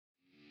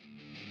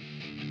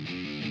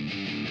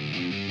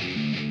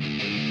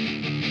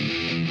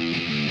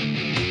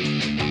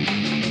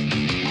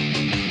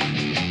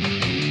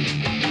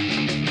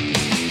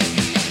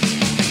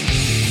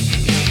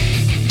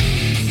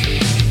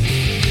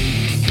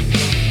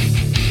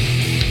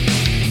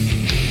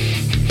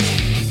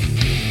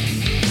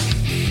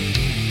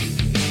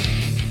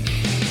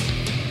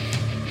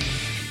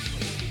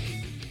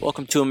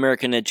Welcome to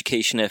American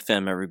Education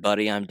FM,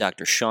 everybody. I'm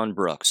Dr. Sean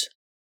Brooks.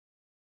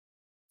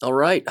 All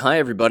right. Hi,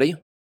 everybody.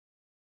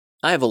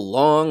 I have a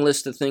long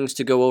list of things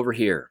to go over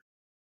here.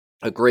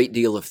 A great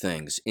deal of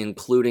things,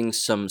 including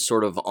some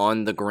sort of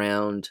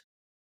on-the-ground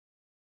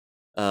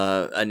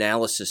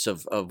analysis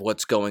of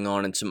what's going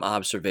on and some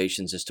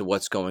observations as to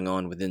what's going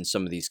on within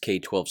some of these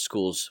K-12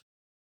 schools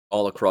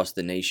all across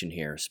the nation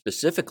here,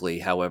 specifically,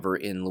 however,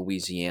 in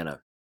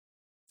Louisiana.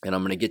 And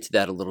I'm going to get to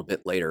that a little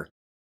bit later.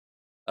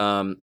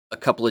 A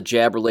couple of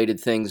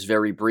jab-related things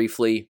very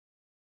briefly,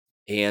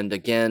 and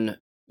again,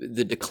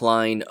 the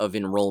decline of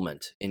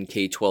enrollment in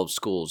K-12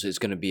 schools is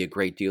going to be a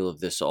great deal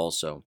of this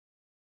also.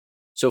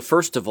 So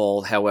first of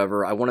all,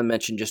 however, I want to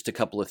mention just a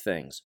couple of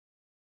things.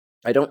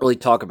 I don't really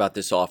talk about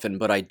this often,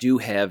 but I do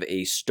have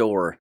a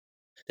store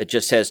that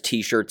just has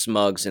t-shirts,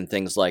 mugs, and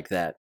things like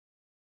that.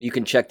 You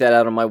can check that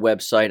out on my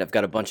website. I've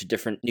got a bunch of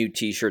different new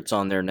t-shirts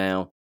on there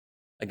now.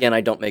 Again,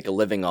 I don't make a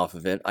living off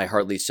of it. I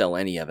hardly sell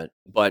any of it,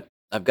 but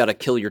I've got a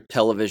Kill Your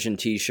Television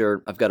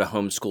t-shirt. I've got a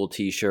homeschool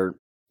t-shirt.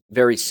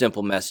 Very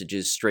simple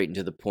messages, straight and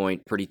to the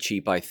point. Pretty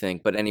cheap, I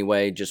think. But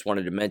anyway, just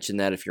wanted to mention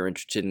that if you're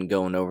interested in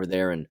going over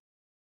there and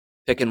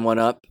picking one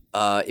up,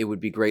 it would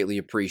be greatly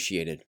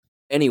appreciated.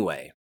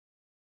 Anyway,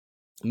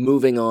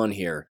 moving on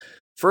here.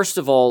 First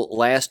of all,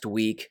 last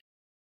week,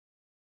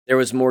 there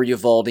was more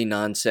Uvalde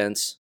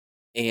nonsense,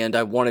 and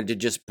I wanted to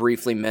just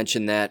briefly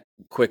mention that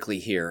quickly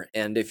here.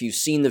 And if you've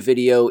seen the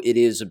video, it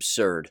is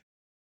absurd.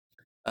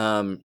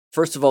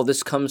 First of all,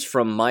 this comes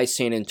from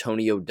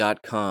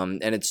mysanantonio.com,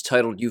 and it's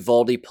titled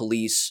Uvalde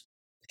Police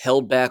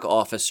Held Back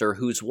Officer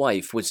Whose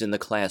Wife Was in the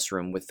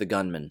Classroom with the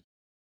Gunman.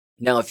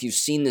 Now, if you've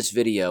seen this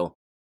video,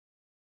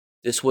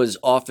 this was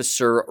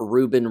Officer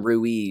Ruben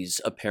Ruiz,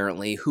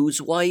 apparently,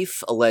 whose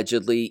wife,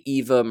 allegedly,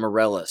 Eva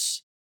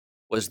Morales,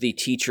 was the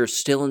teacher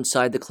still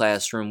inside the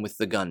classroom with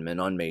the gunman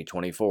on May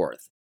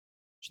 24th.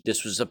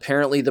 This was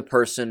apparently the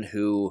person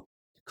who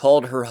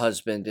called her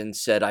husband and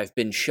said, "I've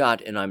been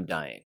shot and I'm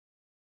dying."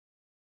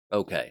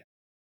 Okay.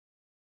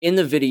 In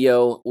the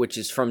video, which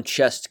is from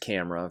chest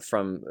camera,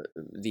 from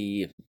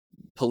the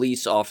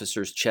police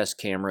officer's chest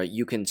camera,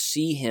 you can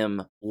see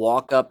him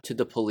walk up to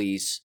the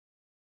police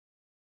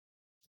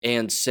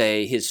and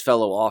say, his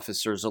fellow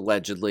officers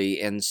allegedly,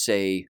 and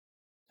say,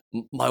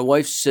 "My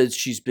wife says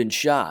she's been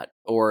shot,"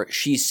 or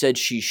 "she said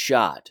she's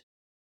shot."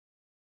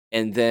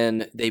 And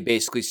then they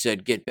basically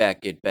said, get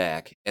back.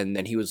 And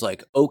then he was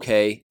like,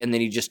 okay. And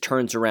then he just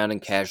turns around and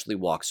casually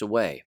walks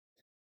away.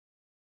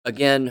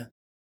 Again,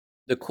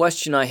 the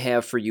question I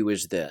have for you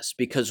is this,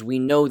 because we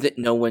know that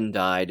no one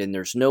died, and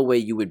there's no way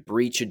you would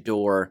breach a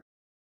door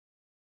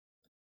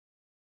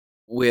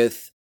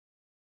with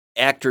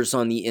actors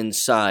on the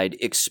inside,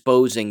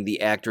 exposing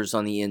the actors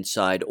on the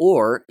inside,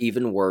 or,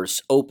 even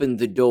worse, open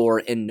the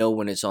door and no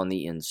one is on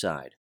the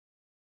inside,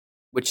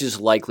 which is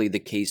likely the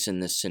case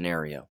in this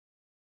scenario.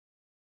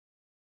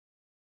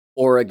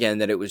 Or again,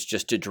 that it was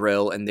just a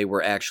drill and they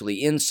were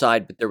actually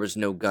inside, but there was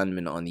no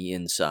gunman on the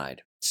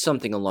inside.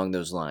 Something along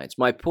those lines.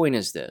 My point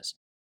is this.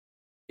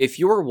 If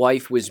your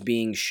wife was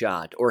being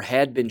shot or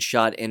had been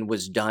shot and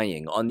was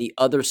dying on the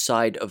other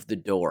side of the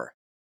door,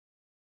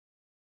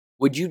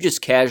 would you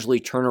just casually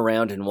turn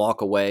around and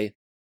walk away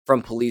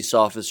from police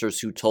officers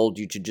who told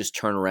you to just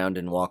turn around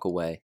and walk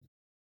away,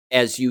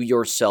 as you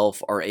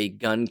yourself are a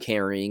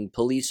gun-carrying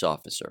police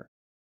officer?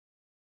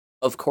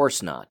 Of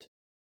course not.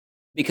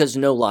 Because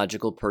no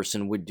logical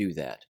person would do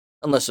that.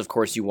 Unless, of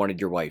course, you wanted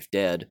your wife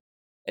dead,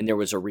 and there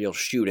was a real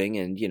shooting,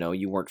 and,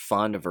 you weren't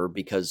fond of her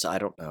because, I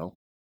don't know,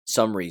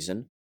 some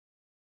reason.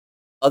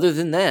 Other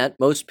than that,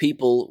 most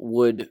people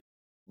would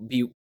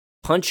be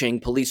punching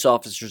police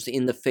officers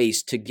in the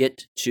face to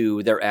get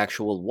to their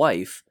actual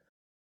wife,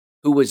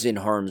 who was in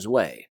harm's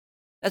way.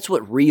 That's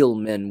what real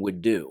men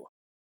would do.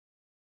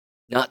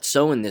 Not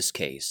so in this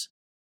case.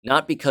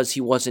 Not because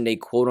he wasn't a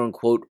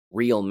quote-unquote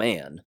real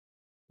man.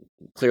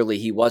 Clearly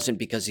he wasn't,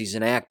 because he's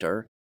an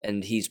actor,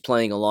 and he's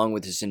playing along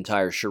with this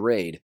entire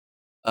charade.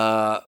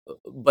 But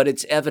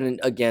it's evident,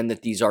 again,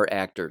 that these are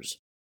actors,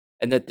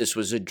 and that this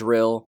was a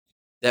drill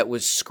that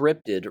was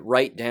scripted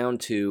right down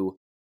to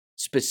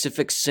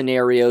specific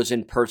scenarios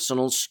and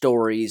personal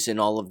stories and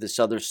all of this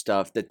other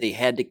stuff that they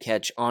had to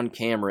catch on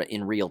camera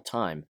in real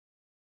time.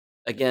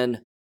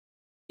 Again,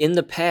 in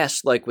the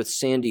past, like with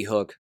Sandy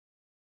Hook,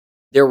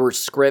 there were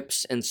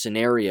scripts and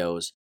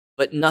scenarios,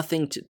 but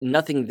nothing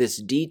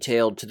this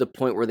detailed to the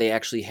point where they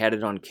actually had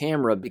it on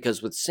camera,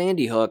 because with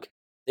Sandy Hook,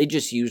 they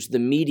just used the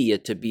media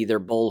to be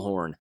their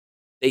bullhorn.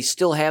 They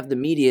still have the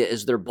media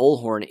as their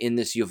bullhorn in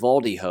this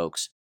Uvalde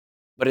hoax,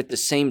 but at the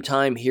same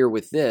time here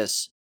with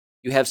this,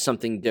 you have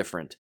something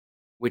different,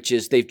 which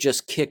is they've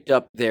just kicked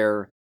up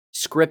their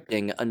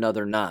scripting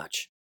another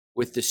notch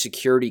with the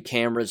security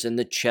cameras and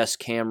the chest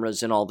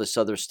cameras and all this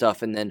other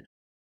stuff, and then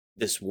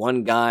this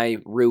one guy,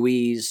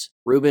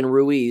 Ruben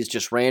Ruiz,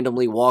 just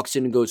randomly walks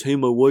in and goes, "Hey,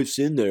 my wife's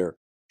in there.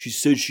 She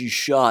says she's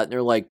shot." And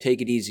they're like,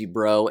 "Take it easy,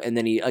 bro." And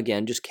then he,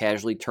 again, just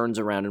casually turns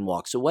around and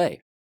walks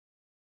away.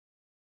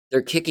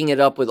 They're kicking it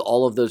up with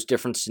all of those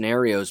different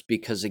scenarios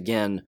because,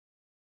 again,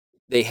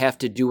 they have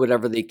to do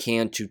whatever they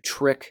can to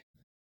trick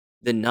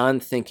the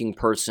non-thinking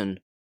person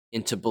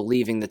into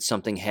believing that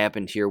something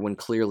happened here when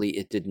clearly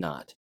it did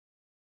not.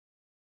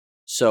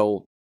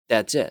 So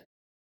that's it.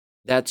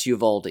 That's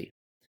Uvalde.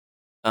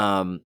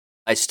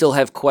 I still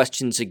have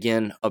questions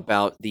again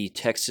about the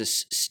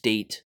Texas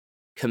State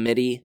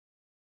Committee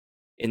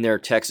in their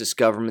Texas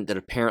government that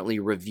apparently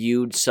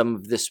reviewed some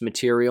of this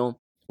material.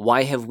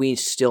 Why have we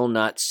still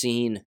not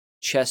seen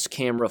chest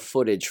camera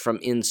footage from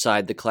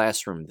inside the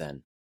classroom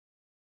then?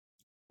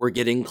 We're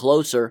getting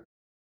closer.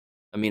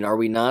 I mean, are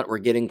we not? We're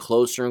getting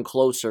closer and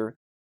closer.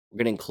 We're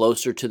getting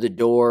closer to the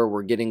door.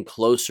 We're getting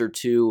closer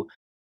to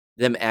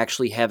them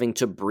actually having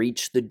to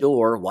breach the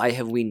door. Why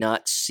have we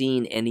not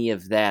seen any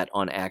of that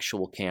on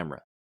actual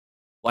camera?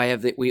 Why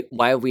have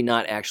we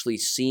not actually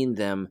seen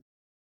them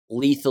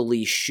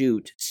lethally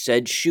shoot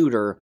said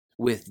shooter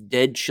with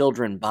dead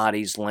children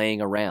bodies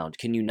laying around?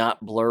 Can you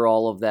not blur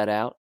all of that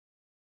out?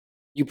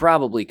 You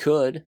probably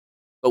could,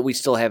 but we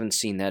still haven't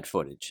seen that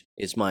footage,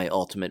 is my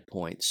ultimate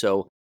point.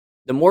 So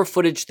the more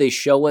footage they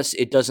show us,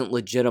 it doesn't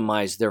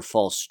legitimize their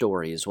false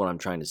story, is what I'm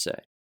trying to say.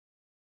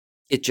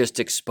 It just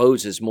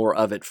exposes more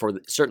of it,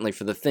 certainly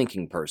for the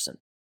thinking person.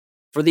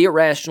 For the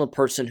irrational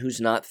person who's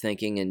not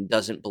thinking and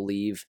doesn't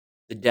believe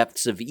the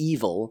depths of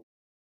evil,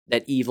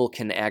 that evil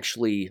can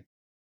actually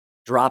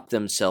drop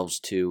themselves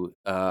to,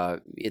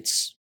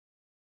 it's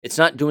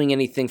not doing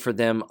anything for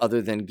them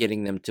other than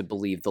getting them to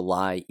believe the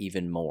lie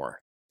even more.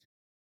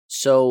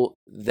 So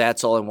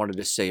that's all I wanted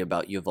to say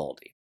about Uvalde.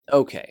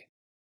 Okay.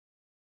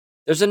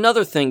 There's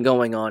another thing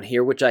going on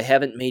here which I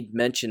haven't made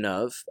mention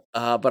of,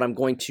 but I'm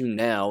going to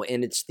now,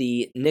 and it's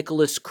the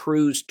Nikolas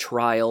Cruz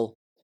trial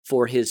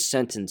for his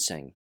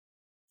sentencing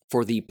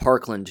for the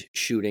Parkland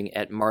shooting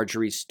at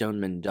Marjory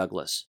Stoneman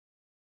Douglas.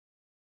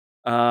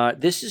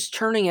 This is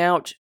turning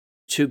out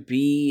to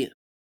be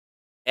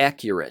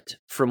accurate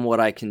from what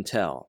I can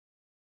tell.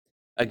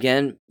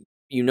 Again,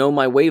 you know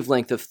my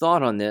wavelength of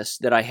thought on this,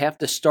 that I have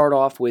to start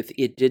off with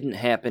 "it didn't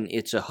happen,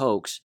 it's a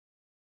hoax,"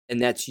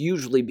 and that's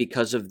usually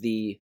because of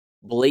the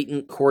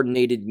blatant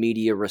coordinated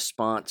media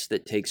response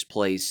that takes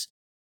place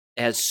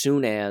as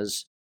soon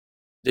as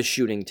the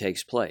shooting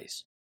takes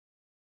place,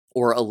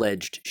 or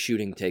alleged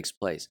shooting takes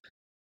place.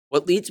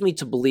 What leads me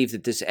to believe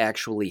that this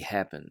actually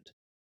happened,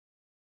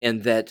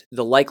 and that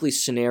the likely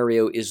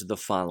scenario is the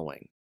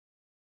following: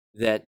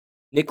 that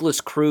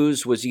Nikolas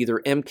Cruz was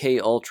either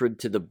MK Ultra'd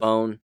to the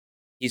bone.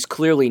 He's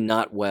clearly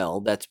not well.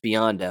 That's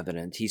beyond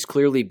evident. He's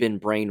clearly been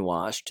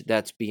brainwashed.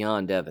 That's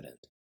beyond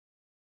evident.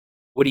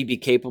 Would he be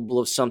capable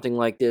of something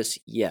like this?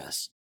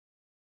 Yes.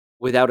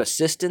 Without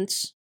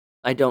assistance?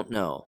 I don't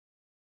know.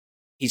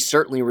 He's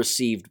certainly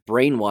received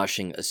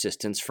brainwashing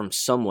assistance from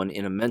someone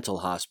in a mental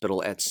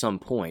hospital at some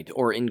point,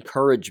 or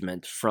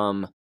encouragement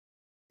from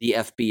the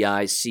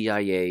FBI,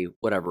 CIA,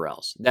 whatever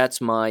else. That's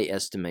my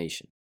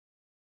estimation.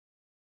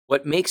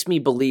 What makes me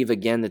believe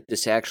again that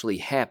this actually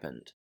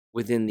happened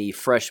within the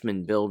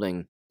freshman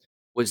building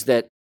was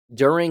that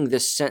during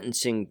this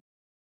sentencing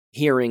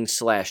hearing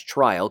 /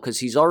 trial, because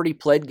he's already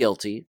pled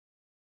guilty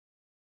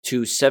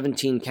to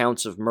 17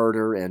 counts of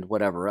murder and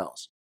whatever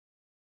else,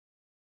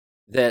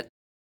 that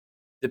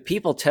the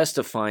people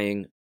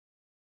testifying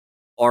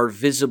are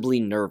visibly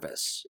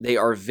nervous. They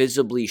are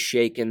visibly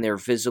shaken. They're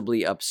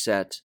visibly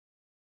upset.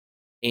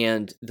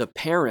 And the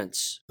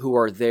parents who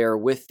are there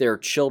with their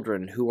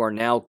children, who are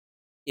now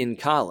in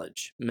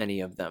college, many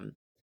of them,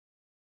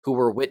 who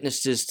were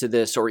witnesses to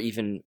this or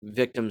even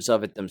victims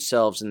of it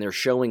themselves, and they're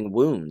showing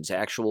wounds,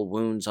 actual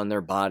wounds on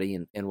their body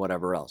and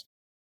whatever else.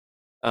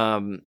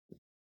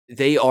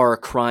 They are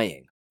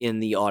crying in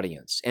the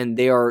audience, and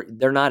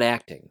they're not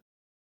acting.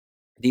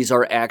 These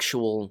are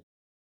actual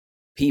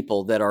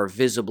people that are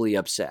visibly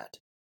upset.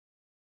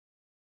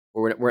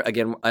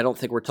 Again, I don't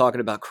think we're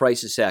talking about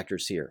crisis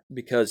actors here,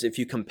 because if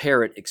you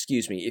compare it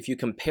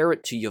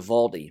to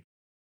Uvalde,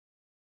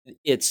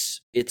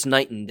 it's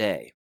night and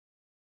day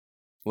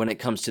when it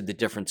comes to the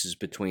differences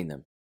between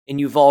them. In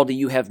Uvalde,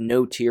 you have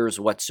no tears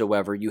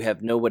whatsoever. You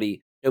have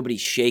nobody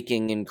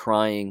shaking and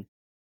crying.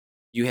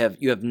 You have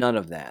none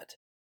of that.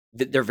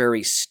 They're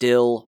very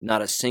still,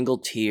 not a single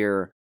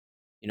tear.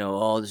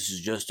 Oh, this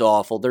is just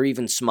awful. They're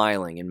even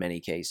smiling in many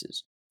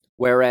cases.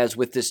 Whereas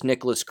with this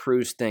Nikolas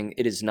Cruz thing,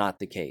 it is not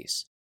the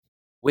case.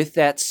 With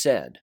that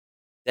said,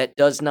 that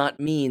does not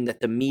mean that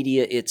the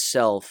media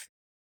itself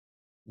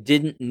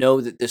didn't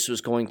know that this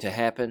was going to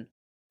happen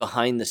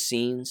behind the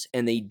scenes,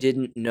 and they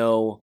didn't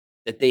know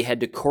that they had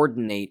to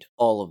coordinate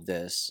all of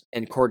this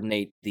and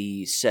coordinate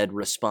the said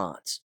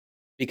response,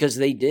 because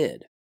they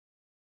did.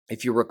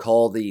 If you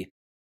recall the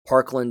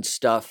Parkland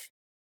stuff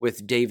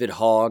with David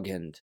Hogg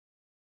and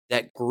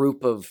that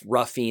group of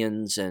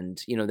ruffians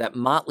and, that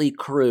motley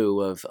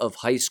crew of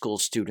high school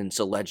students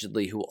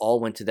allegedly who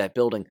all went to that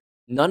building,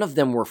 none of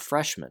them were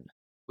freshmen,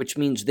 which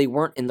means they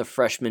weren't in the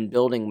freshman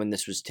building when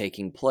this was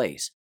taking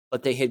place.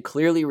 But they had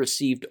clearly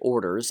received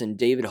orders, and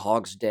David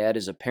Hogg's dad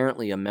is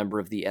apparently a member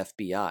of the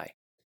FBI,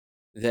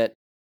 that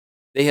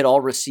they had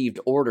all received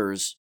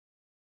orders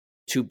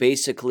to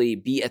basically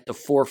be at the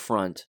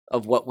forefront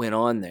of what went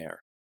on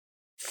there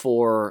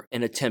for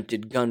an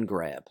attempted gun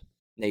grab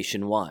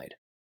nationwide.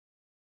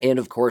 And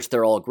of course,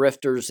 they're all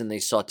grifters and they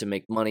sought to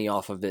make money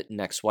off of it in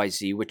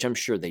XYZ, which I'm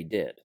sure they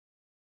did.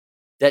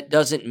 That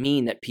doesn't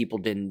mean that people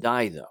didn't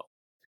die, though,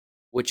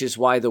 which is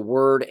why the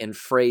word and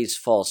phrase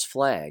false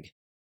flag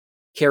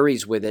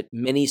carries with it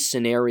many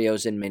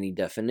scenarios and many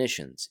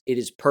definitions. It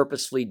is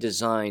purposefully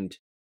designed,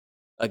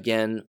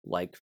 again,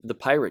 like the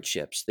pirate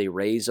ships. They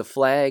raise a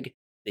flag,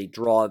 they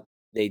draw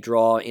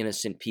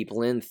innocent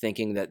people in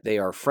thinking that they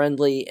are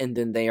friendly, and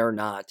then they are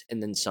not,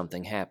 and then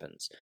something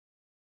happens.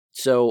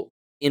 So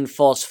in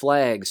false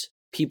flags,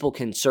 people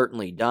can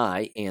certainly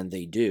die, and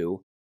they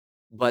do,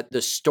 but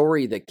the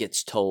story that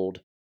gets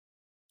told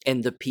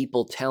and the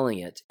people telling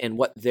it and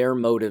what their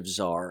motives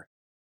are,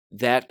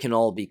 that can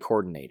all be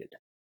coordinated.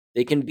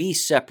 They can be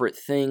separate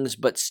things,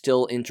 but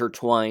still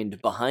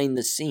intertwined behind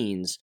the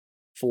scenes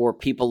for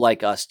people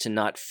like us to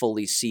not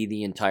fully see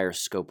the entire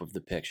scope of the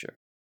picture.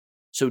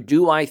 So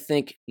do I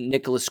think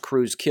Nikolas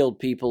Cruz killed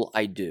people?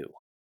 I do.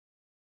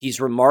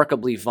 He's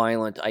remarkably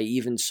violent. I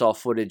even saw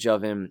footage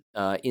of him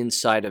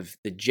inside of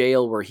the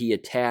jail where he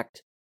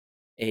attacked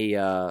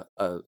a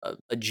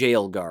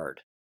jail guard.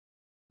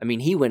 I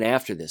mean, he went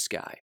after this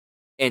guy,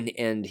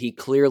 and he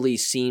clearly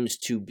seems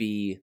to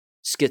be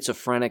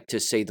schizophrenic, to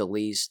say the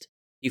least.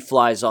 He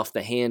flies off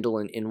the handle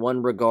in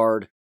one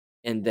regard,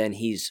 and then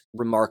he's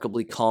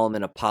remarkably calm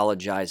and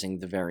apologizing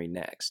the very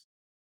next.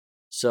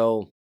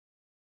 So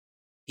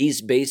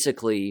he's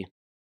basically,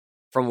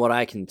 from what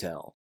I can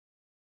tell,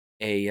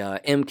 a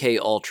MK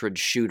Ultra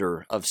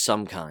shooter of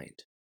some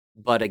kind.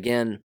 But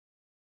again,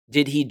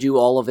 did he do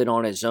all of it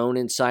on his own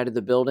inside of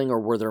the building,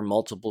 or were there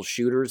multiple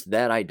shooters?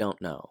 That I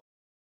don't know.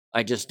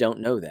 I just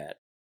don't know that.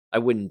 I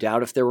wouldn't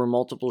doubt if there were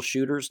multiple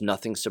shooters.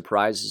 Nothing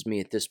surprises me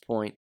at this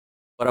point.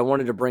 But I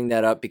wanted to bring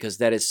that up because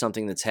that is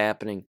something that's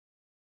happening.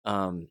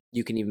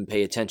 You can even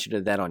pay attention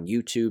to that on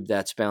YouTube.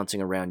 That's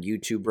bouncing around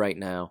YouTube right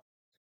now.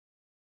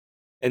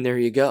 And there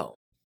you go.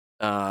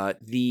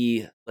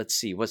 Let's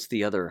see, what's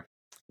the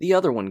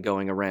other one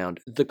going around?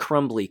 The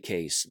Crumbly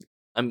case.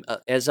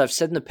 As I've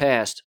said in the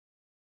past,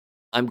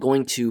 I'm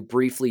going to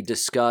briefly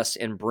discuss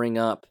and bring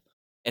up,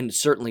 and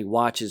certainly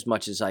watch as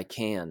much as I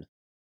can,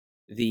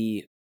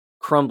 the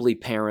Crumbly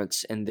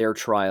parents and their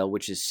trial,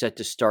 which is set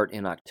to start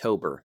in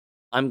October.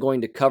 I'm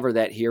going to cover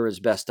that here as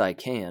best I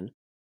can.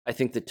 I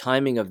think the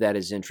timing of that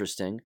is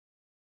interesting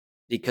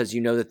because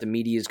you know that the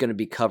media is going to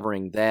be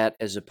covering that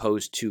as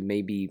opposed to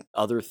maybe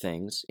other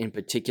things, in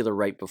particular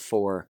right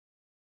before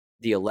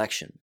the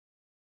election,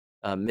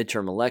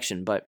 midterm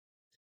election. But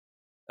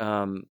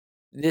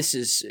this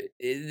is,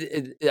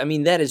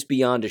 that is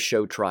beyond a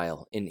show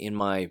trial in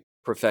my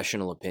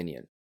professional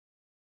opinion.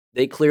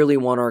 They clearly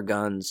want our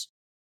guns.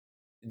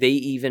 They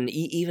even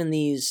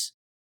these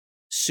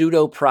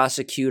pseudo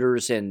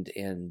prosecutors and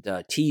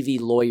TV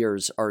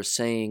lawyers are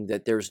saying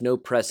that there's no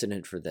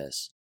precedent for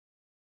this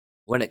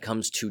when it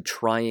comes to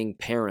trying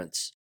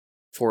parents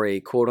for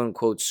a quote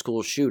unquote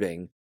school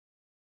shooting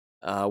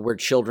where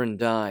children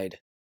died,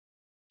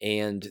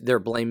 and they're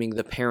blaming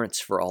the parents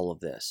for all of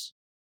this.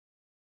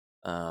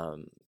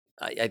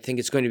 I think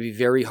it's going to be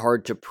very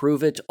hard to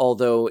prove it,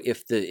 although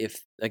if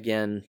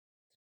again,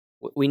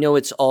 we know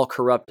it's all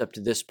corrupt up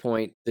to this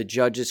point. The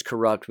judge is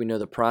corrupt. We know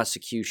the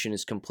prosecution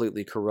is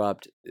completely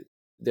corrupt.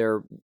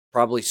 They're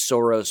probably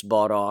Soros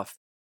bought off.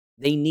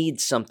 They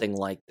need something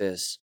like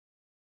this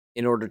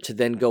in order to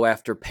then go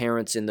after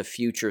parents in the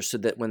future so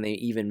that when they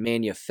even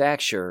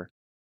manufacture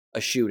a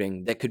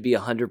shooting that could be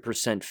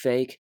 100%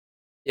 fake,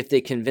 if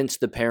they convince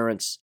the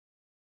parents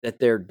that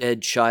their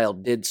dead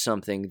child did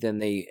something, then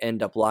they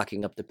end up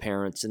locking up the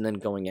parents and then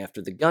going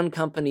after the gun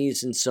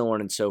companies and so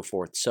on and so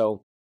forth.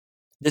 So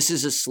this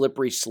is a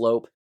slippery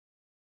slope,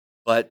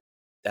 but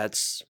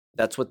that's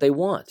what they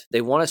want.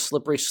 They want a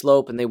slippery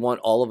slope, and they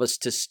want all of us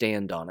to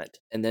stand on it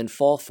and then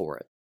fall for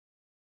it.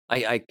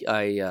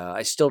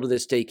 I still to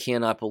this day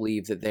cannot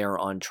believe that they are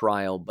on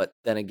trial, but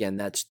then again,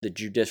 that's the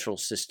judicial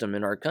system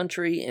in our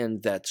country,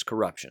 and that's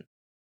corruption,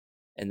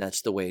 and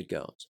that's the way it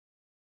goes.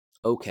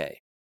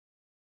 Okay,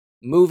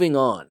 moving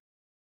on.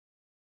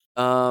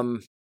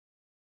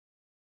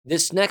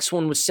 This next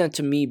one was sent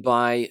to me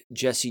by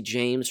Jesse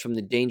James from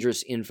the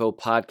Dangerous Info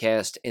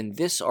podcast, and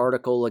this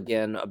article,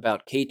 again,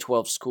 about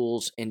K-12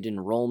 schools and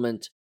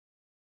enrollment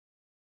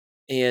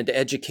and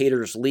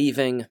educators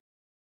leaving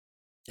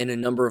and a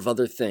number of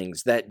other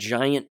things, that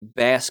giant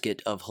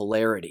basket of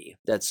hilarity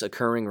that's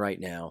occurring right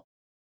now.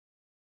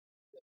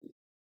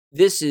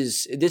 This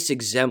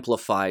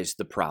exemplifies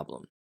the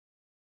problem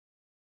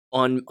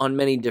on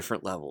many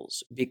different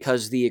levels,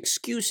 because the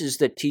excuses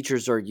that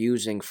teachers are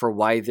using for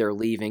why they're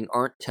leaving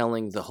aren't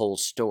telling the whole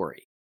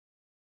story.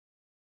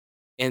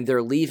 And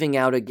they're leaving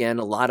out again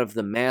a lot of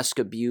the mask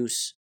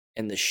abuse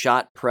and the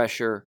shot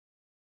pressure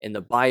and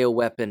the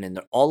bioweapon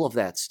and all of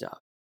that stuff.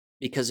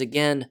 Because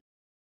again,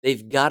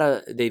 they've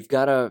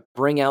gotta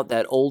bring out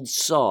that old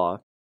saw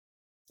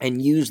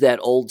and use that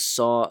old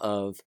saw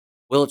of,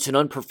 well, it's an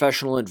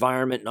unprofessional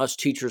environment and us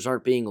teachers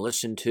aren't being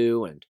listened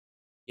to, and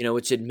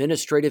it's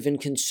administrative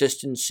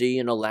inconsistency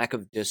and a lack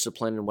of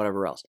discipline and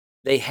whatever else.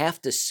 They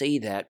have to say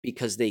that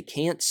because they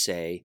can't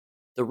say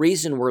the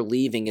reason we're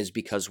leaving is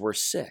because we're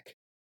sick.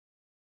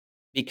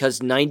 because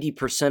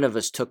 90% of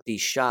us took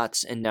these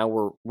shots and now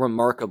we're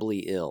remarkably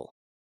ill.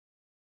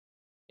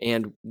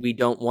 And we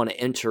don't want to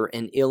enter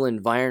an ill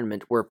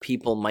environment where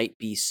people might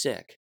be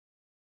sick.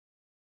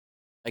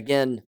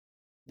 Again,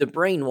 the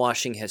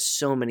brainwashing has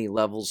so many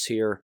levels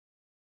here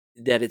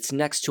that it's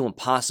next to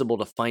impossible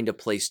to find a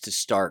place to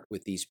start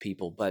with these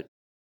people. But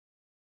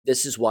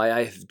this is why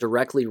I've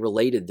directly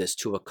related this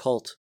to a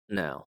cult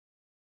now.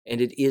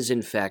 And it is,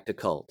 in fact, a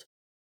cult.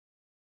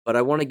 But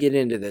I want to get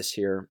into this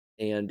here,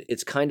 and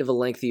it's kind of a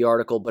lengthy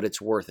article, but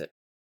it's worth it.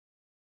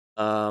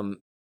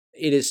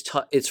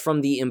 It's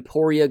from the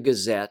Emporia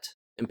Gazette,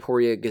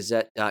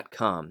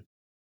 emporiagazette.com.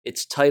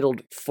 It's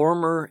titled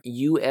 "Former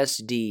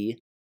USD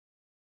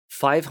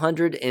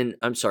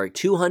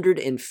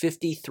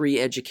 253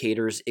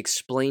 educators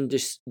explain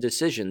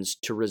decisions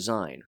to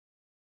resign."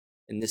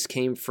 And this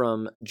came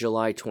from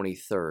July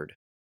 23rd.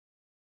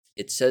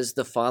 It says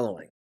the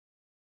following.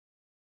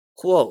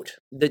 Quote,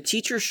 "The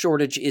teacher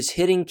shortage is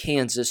hitting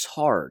Kansas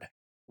hard,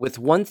 with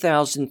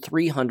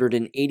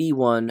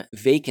 1,381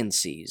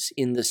 vacancies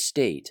in the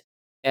state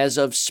as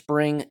of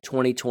spring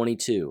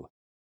 2022,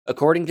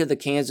 according to the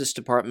Kansas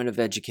Department of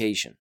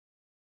Education.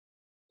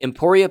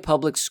 Emporia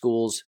Public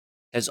Schools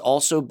has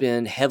also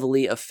been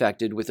heavily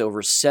affected with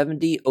over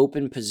 70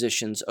 open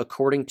positions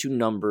according to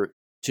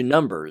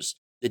numbers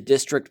the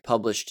district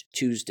published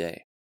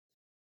Tuesday.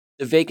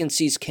 The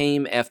vacancies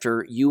came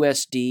after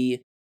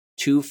USD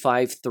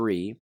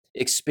 253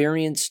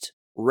 experienced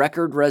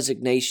record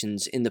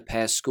resignations in the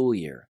past school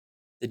year.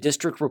 The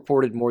district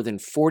reported more than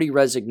 40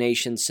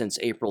 resignations since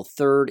April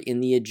 3rd in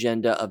the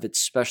agenda of its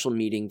special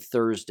meeting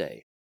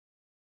Thursday,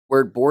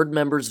 where board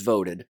members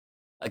voted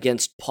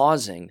against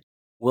pausing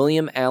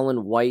William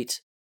Allen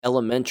White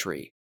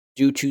Elementary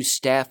due to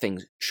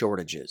staffing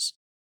shortages.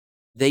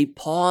 They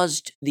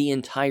paused the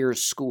entire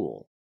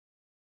school.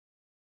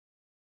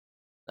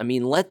 I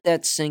mean, let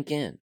that sink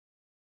in.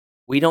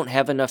 We don't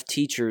have enough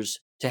teachers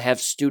to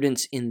have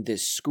students in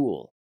this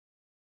school.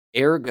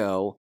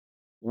 Ergo,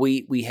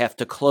 we have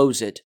to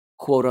close it,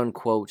 quote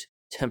unquote,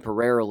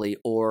 temporarily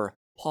or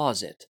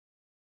pause it.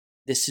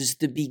 This is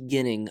the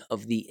beginning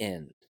of the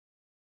end.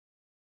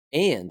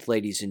 And,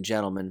 ladies and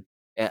gentlemen,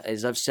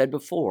 as I've said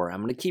before,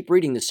 I'm going to keep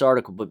reading this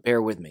article, but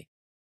bear with me.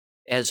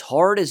 As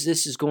hard as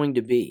this is going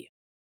to be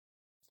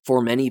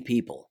for many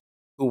people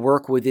who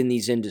work within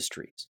these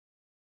industries,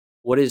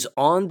 what is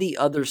on the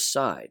other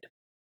side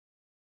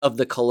of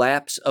the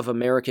collapse of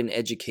American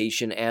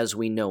education as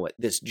we know it,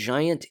 this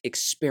giant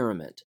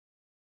experiment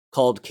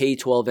called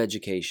K-12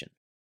 education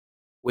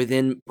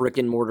within brick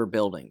and mortar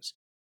buildings,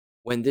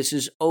 when this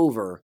is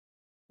over,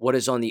 what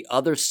is on the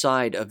other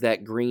side of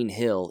that green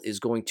hill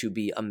is going to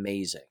be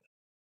amazing.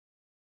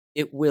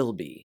 It will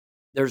be.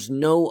 It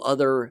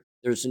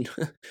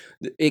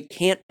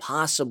can't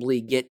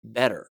possibly get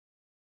better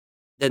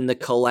than the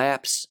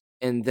collapse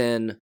and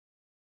then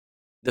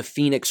the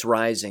phoenix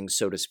rising,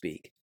 so to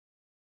speak,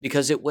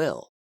 because it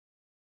will.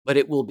 But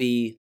it will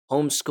be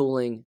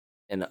homeschooling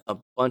and a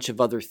bunch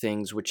of other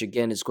things, which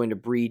again is going to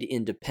breed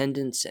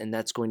independence, and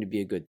that's going to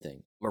be a good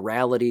thing.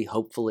 Morality,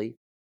 hopefully.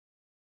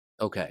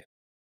 Okay.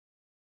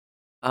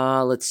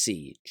 Let's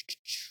see.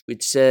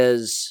 It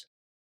says,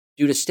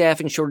 due to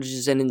staffing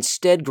shortages, and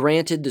instead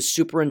granted the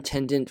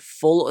superintendent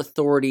full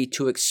authority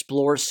to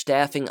explore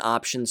staffing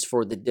options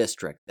for the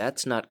district.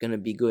 That's not going to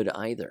be good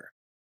either,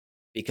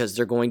 because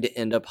they're going to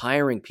end up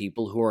hiring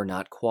people who are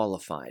not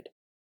qualified.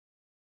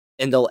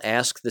 And they'll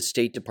ask the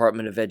State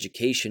Department of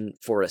Education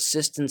for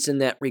assistance in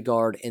that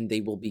regard, and they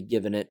will be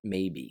given it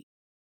maybe.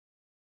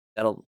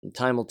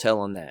 Time will tell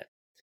on that.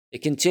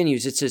 It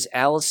continues. It says,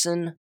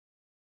 Allison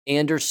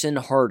Anderson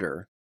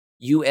Harder,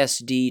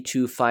 USD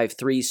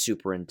 253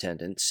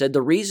 superintendent, said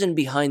the reason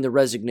behind the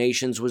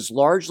resignations was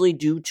largely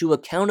due to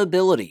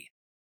accountability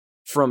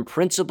from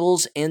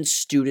principals and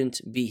student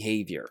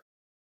behavior.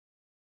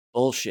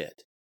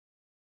 Bullshit.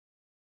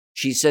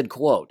 She said,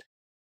 quote,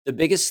 "The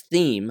biggest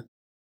theme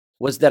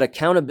was that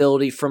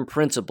accountability from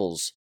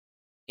principals,"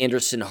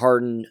 Anderson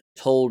Harden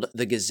told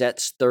the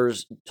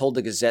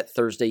Gazette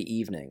Thursday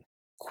evening.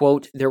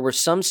 Quote, "There were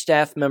some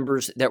staff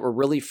members that were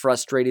really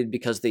frustrated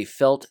because they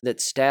felt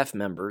that staff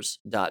members, ...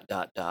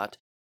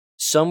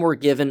 some were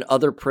given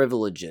other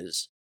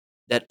privileges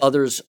that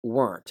others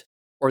weren't,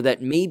 or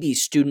that maybe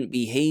student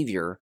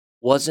behavior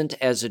wasn't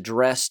as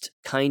addressed,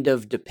 kind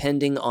of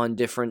depending on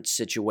different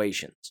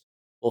situations."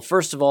 Well,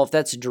 first of all, if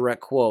that's a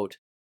direct quote,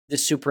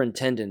 this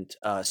superintendent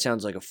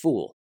sounds like a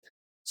fool.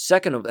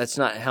 Second of all, that's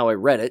not how I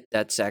read it.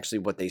 That's actually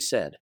what they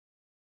said.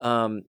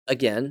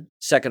 Again,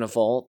 second of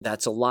all,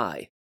 that's a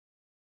lie.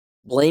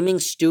 Blaming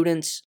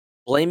students,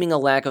 blaming a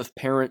lack of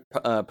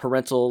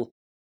parental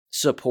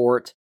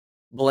support,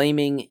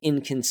 blaming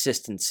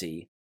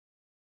inconsistency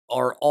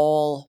are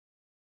all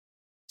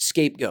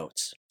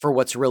scapegoats for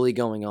what's really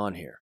going on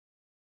here.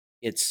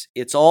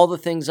 It's all the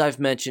things I've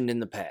mentioned in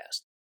the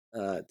past.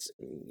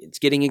 It's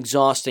getting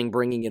exhausting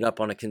bringing it up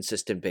on a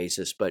consistent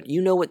basis, but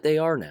you know what they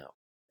are now.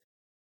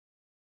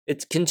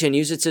 It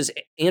continues. It says,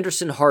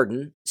 Anderson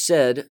Harden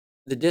said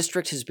the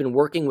district has been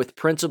working with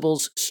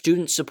principals,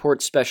 student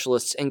support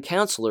specialists, and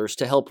counselors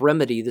to help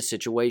remedy the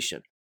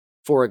situation.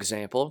 For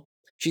example,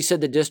 she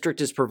said the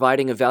district is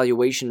providing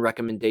evaluation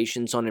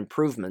recommendations on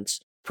improvements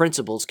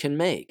principals can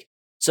make,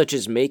 such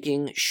as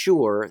making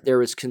sure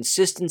there is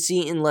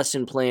consistency in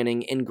lesson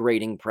planning and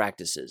grading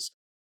practices.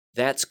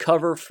 That's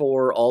cover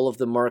for all of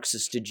the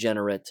Marxist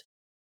degenerate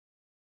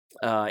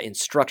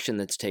instruction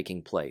that's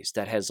taking place.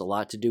 That has a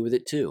lot to do with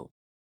it too.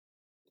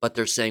 But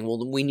they're saying,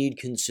 well, we need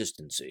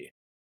consistency.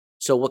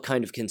 So what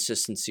kind of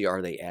consistency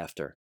are they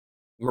after?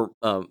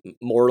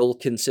 Moral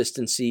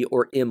consistency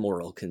or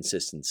immoral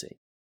consistency?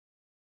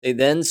 They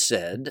then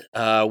said,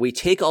 we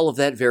take all of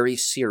that very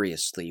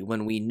seriously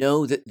when we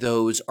know that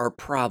those are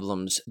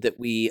problems that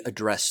we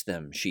address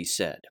them, she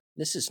said.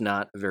 This is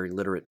not a very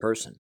literate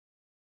person.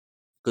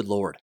 Good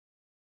Lord.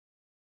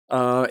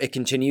 It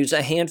continues,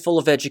 a handful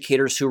of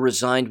educators who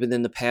resigned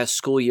within the past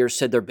school year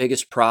said their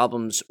biggest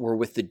problems were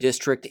with the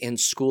district and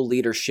school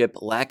leadership,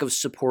 lack of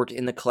support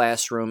in the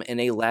classroom,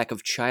 and a lack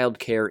of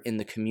childcare in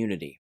the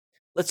community.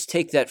 Let's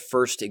take that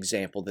first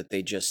example that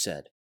they just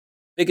said.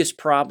 Biggest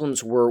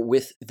problems were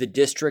with the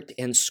district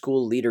and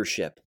school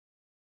leadership.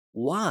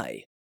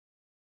 Why?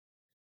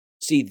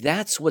 See,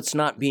 that's what's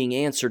not being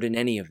answered in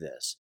any of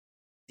this.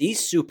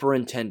 These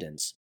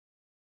superintendents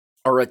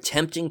are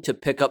attempting to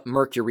pick up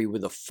mercury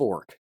with a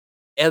fork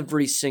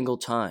every single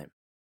time.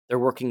 They're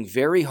working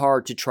very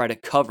hard to try to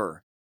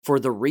cover for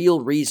the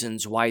real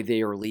reasons why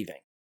they are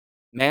leaving.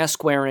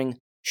 Mask wearing,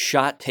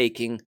 shot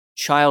taking,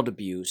 child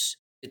abuse,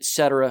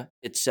 etc.,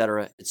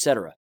 etc.,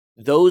 etc.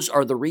 Those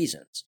are the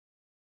reasons.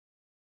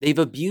 They've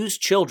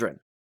abused children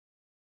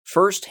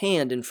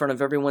firsthand in front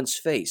of everyone's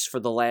face for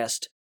the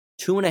last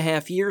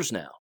 2.5 years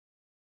now.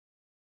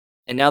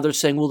 And now they're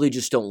saying, well, they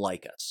just don't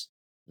like us.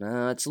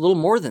 It's a little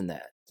more than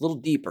that, a little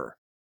deeper.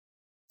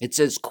 It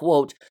says,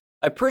 quote,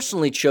 I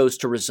personally chose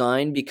to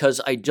resign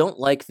because I don't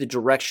like the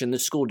direction the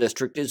school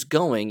district is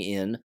going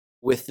in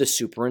with the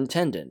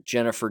superintendent.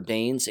 Jennifer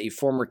Daines, a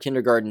former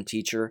kindergarten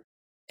teacher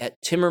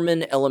at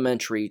Timmerman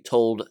Elementary,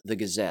 told the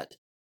Gazette.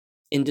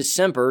 In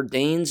December,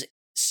 Daines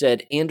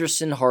said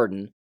Anderson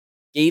Hardin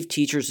gave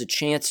teachers a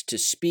chance to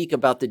speak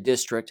about the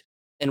district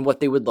and what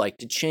they would like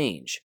to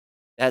change.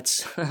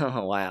 That's,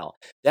 wow,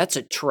 that's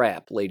a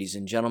trap, ladies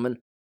and gentlemen.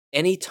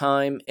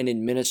 Anytime an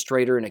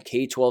administrator in a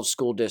K-12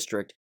 school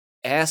district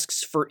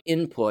asks for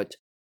input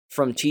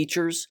from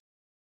teachers,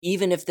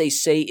 even if they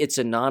say it's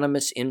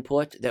anonymous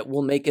input, that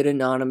will make it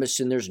anonymous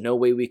and there's no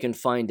way we can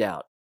find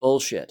out.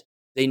 Bullshit.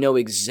 They know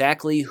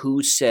exactly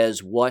who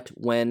says what,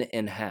 when,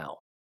 and how.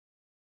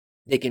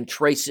 They can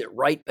trace it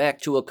right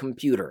back to a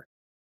computer.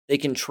 They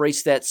can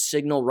trace that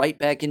signal right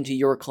back into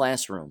your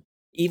classroom.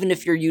 Even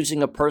if you're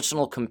using a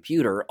personal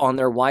computer on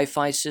their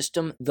Wi-Fi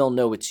system, they'll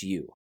know it's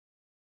you.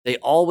 They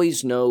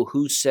always know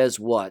who says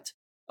what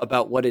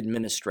about what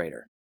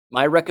administrator.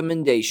 My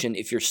recommendation,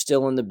 if you're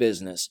still in the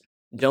business,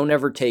 don't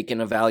ever take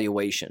an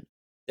evaluation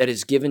that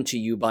is given to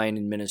you by an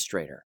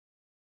administrator.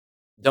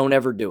 Don't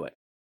ever do it,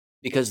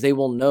 because they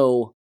will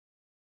know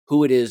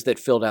who it is that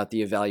filled out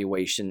the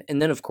evaluation,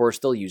 and then, of course,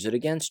 they'll use it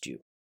against you,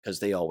 because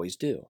they always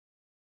do.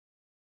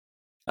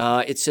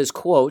 It says,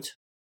 quote,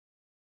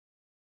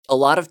 a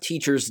lot of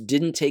teachers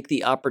didn't take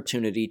the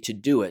opportunity to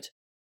do it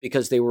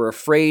because they were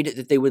afraid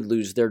that they would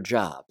lose their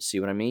job. See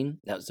what I mean?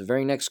 That was the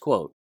very next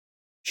quote.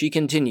 She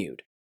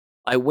continued,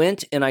 I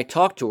went and I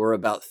talked to her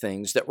about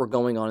things that were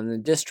going on in the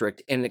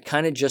district, and it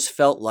kind of just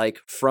felt like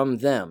from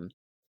them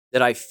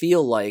that I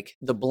feel like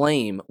the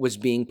blame was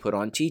being put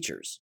on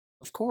teachers.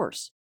 Of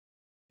course,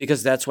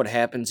 because that's what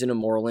happens in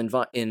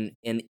in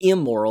an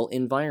immoral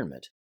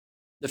environment.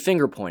 The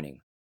finger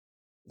pointing.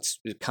 It's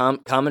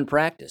common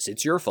practice.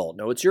 It's your fault.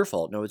 No, it's your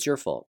fault. No, it's your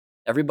fault.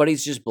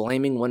 Everybody's just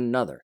blaming one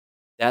another.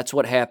 That's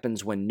what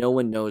happens when no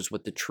one knows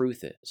what the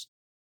truth is.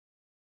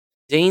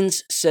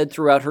 Daines said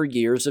throughout her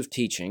years of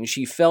teaching,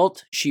 she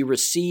felt she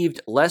received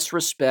less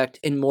respect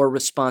and more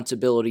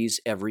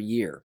responsibilities every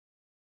year.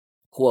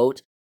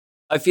 Quote,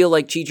 I feel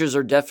like teachers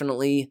are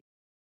definitely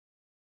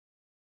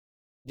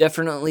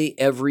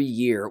every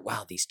year.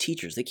 Wow, these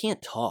teachers, they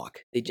can't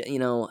talk. They,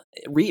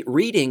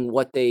 reading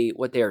what they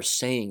are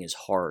saying is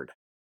hard.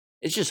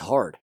 It's just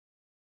hard.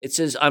 It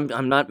says,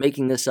 I'm not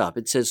making this up.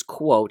 It says,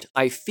 quote,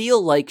 I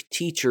feel like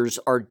teachers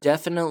are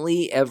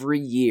definitely every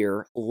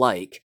year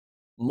like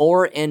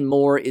more and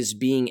more is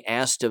being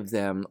asked of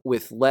them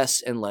with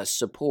less and less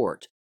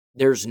support.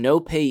 There's no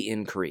pay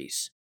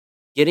increase.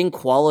 Getting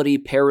quality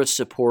para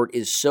support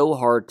is so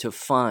hard to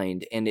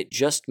find, and it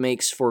just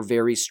makes for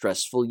very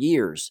stressful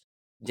years,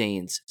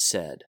 Daines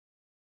said.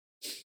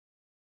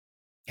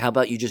 How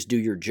about you just do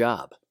your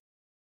job?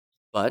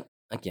 But,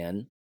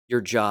 again,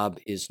 your job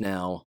is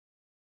now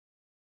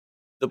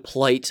the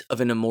plight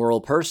of an immoral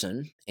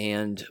person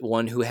and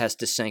one who has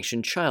to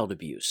sanction child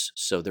abuse.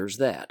 So there's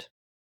that.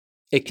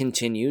 It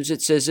continues.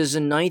 It says, as a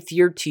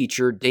ninth-year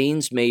teacher,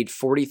 Daines made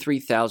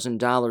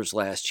 $43,000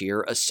 last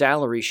year, a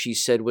salary she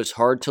said was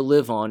hard to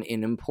live on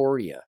in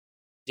Emporia.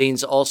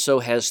 Daines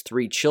also has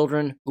 3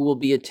 children who will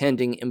be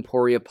attending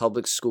Emporia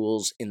Public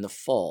Schools in the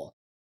fall.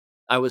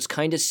 I was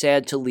kind of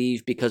sad to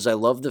leave because I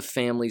love the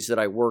families that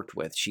I worked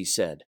with, she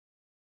said.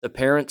 The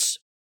parents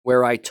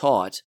where I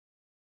taught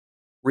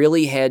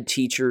really had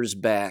teachers'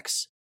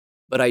 backs,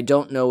 but I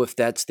don't know if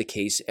that's the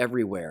case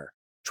everywhere.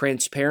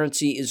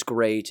 Transparency is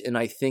great, and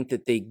I think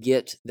that they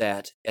get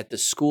that at the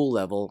school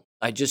level.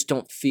 I just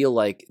don't feel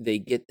like they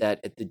get that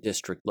at the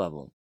district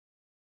level.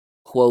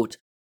 Quote,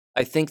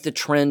 I think the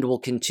trend will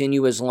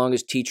continue as long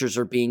as teachers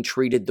are being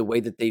treated the way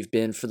that they've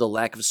been for the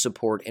lack of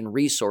support and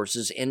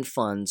resources and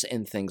funds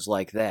and things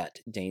like that,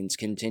 Daines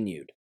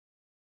continued.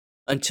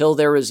 Until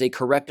there is a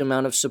correct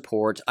amount of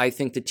support, I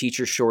think the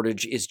teacher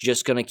shortage is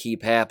just going to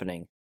keep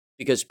happening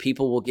because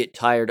people will get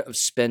tired of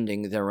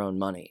spending their own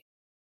money.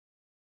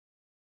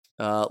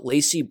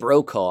 Lacey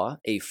Brokaw,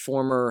 a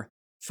former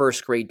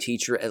first grade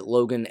teacher at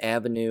Logan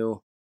Avenue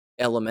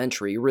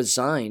Elementary,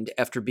 resigned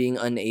after being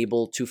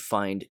unable to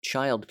find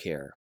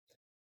childcare.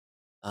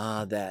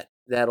 That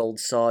old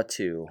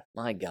Sawtoo.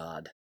 My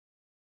God.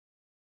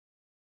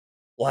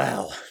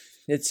 Wow.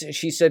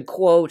 She said,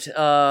 quote,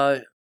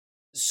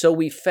 so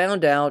we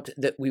found out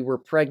that we were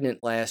pregnant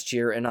last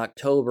year in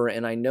October,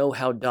 and I know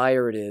how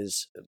dire it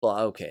is. Well,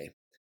 okay.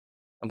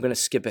 I'm going to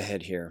skip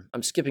ahead here.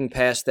 I'm skipping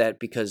past that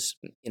because,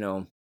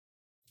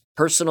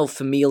 personal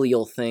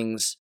familial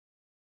things,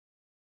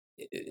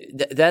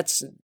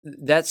 that's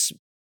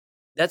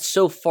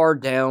so far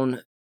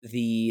down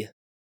the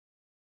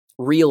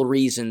real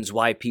reasons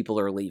why people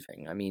are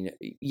leaving. I mean,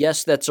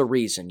 yes, that's a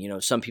reason.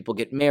 Some people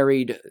get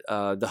married,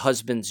 the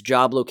husband's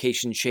job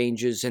location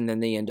changes, and then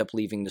they end up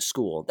leaving the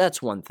school.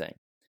 That's one thing.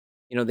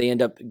 They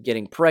end up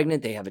getting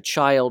pregnant, they have a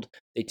child,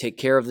 they take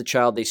care of the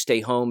child, they stay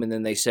home, and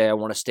then they say, I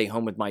want to stay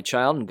home with my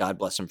child, and God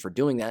bless them for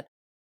doing that.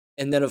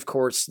 And then, of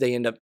course, they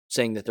end up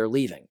saying that they're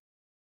leaving.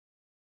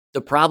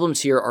 The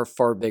problems here are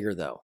far bigger,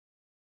 though,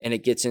 and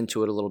it gets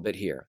into it a little bit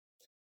here.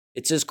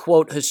 It says,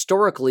 quote,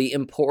 historically,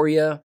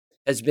 Emporia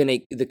has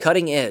been the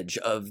cutting edge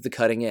of the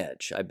cutting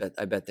edge. I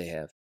bet they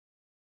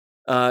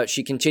have.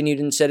 She continued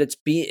and said,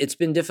 it's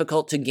been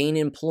difficult to gain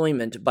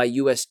employment by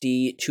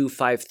USD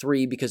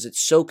 253 because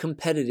it's so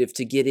competitive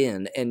to get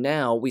in. And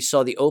now we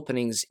saw the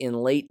openings in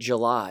late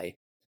July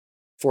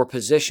for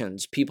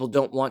positions. People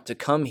don't want to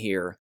come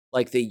here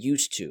like they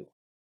used to.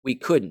 We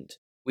couldn't.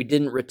 We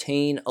didn't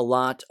retain a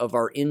lot of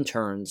our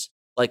interns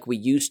like we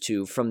used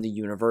to from the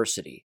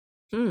university.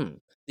 The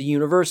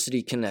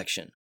university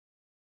connection.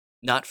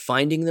 Not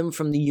finding them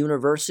from the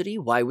university?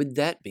 Why would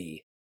that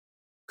be?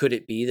 Could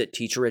it be that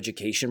teacher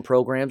education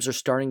programs are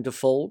starting to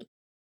fold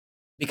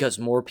because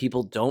more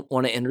people don't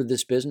want to enter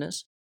this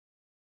business?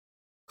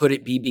 Could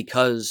it be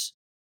because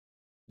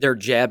they're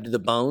jabbed to the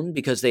bone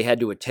because they had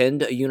to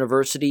attend a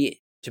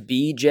university to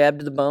be jabbed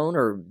to the bone,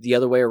 or the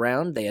other way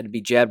around? They had to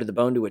be jabbed to the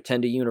bone to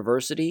attend a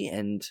university,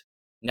 and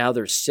now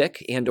they're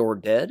sick and or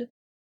dead?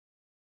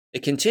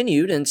 It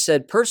continued and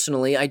said,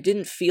 personally, I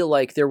didn't feel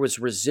like there was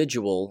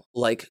residual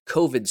like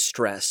COVID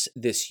stress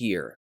this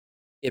year.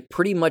 It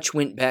pretty much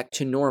went back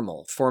to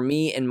normal. For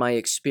me and my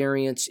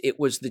experience, it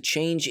was the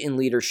change in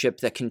leadership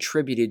that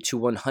contributed to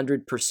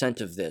 100%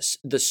 of this,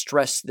 the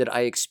stress that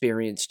I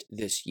experienced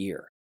this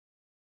year.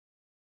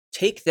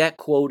 Take that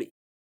quote,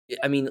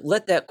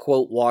 let that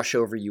quote wash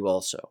over you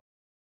also.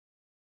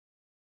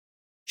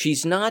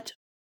 She's not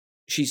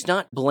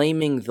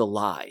blaming the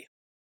lie,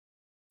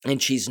 and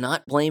she's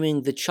not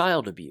blaming the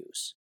child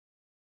abuse.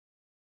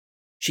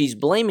 She's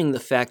blaming the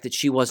fact that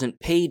she wasn't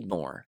paid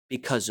more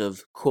because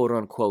of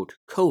quote-unquote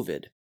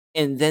COVID,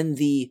 and then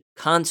the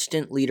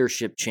constant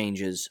leadership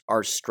changes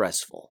are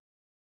stressful.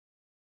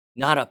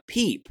 Not a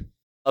peep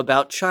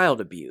about child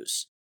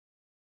abuse.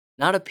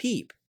 Not a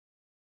peep.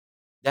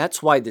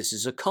 That's why this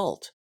is a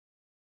cult.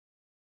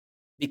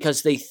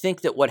 Because they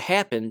think that what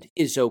happened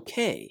is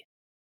okay.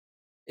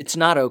 It's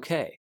not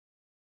okay.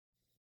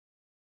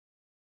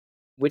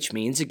 Which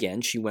means,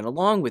 again, she went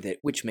along with it,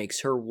 which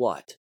makes her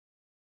what?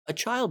 A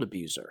child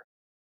abuser.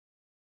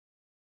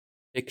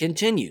 It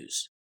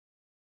continues.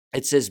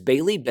 It says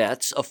Bailey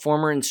Betts, a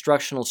former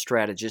instructional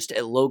strategist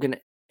at Logan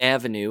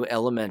Avenue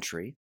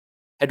Elementary,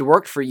 had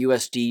worked for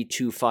USD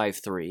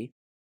 253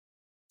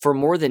 for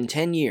more than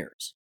 10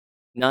 years,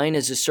 9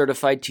 as a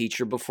certified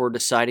teacher before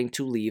deciding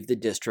to leave the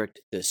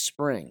district this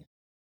spring.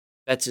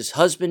 Betts'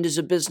 husband is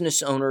a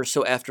business owner,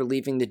 so after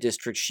leaving the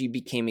district, she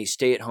became a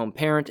stay-at-home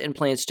parent and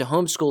plans to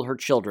homeschool her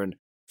children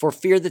for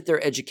fear that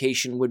their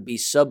education would be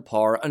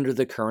subpar under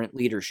the current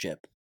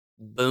leadership.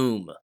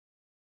 Boom.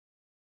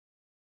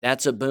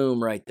 That's a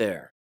boom right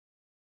there.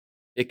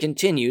 It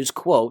continues,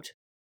 quote,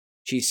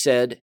 she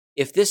said,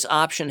 if this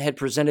option had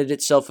presented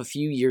itself a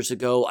few years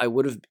ago,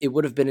 it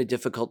would have been a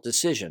difficult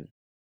decision.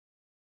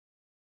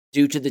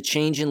 Due to the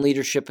change in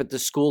leadership at the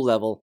school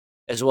level,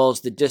 as well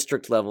as the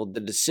district level, the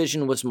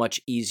decision was much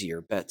easier,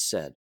 Betts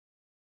said.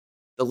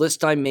 The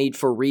list I made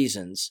for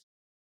reasons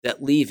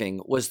that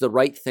leaving was the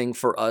right thing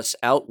for us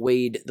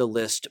outweighed the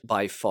list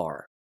by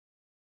far.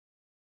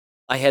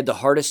 I had the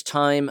hardest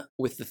time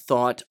with the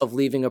thought of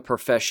leaving a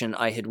profession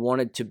I had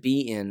wanted to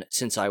be in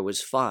since I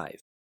was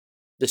 5.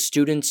 The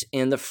students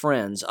and the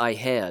friends I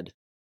had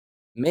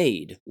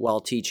made while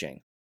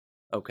teaching.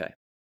 Okay.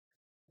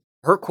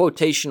 her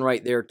quotation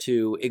right there,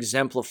 too,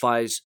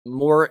 exemplifies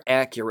more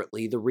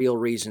accurately the real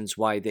reasons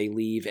why they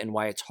leave and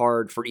why it's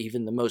hard for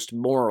even the most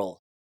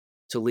moral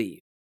to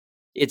leave.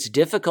 It's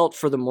difficult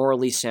for the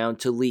morally sound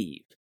to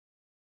leave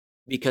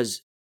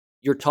because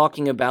you're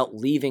talking about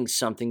leaving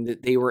something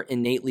that they were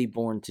innately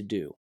born to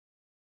do,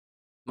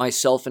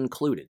 myself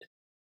included.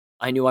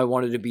 I knew I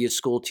wanted to be a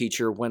school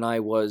teacher when I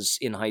was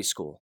in high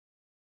school.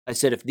 I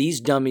said, if these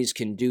dummies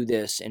can do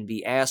this and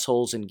be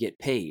assholes and get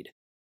paid,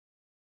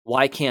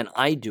 why can't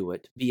I do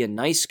it, be a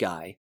nice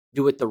guy,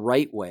 do it the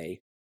right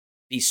way,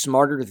 be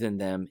smarter than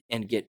them,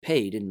 and get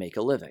paid and make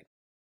a living?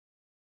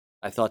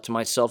 I thought to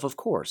myself, of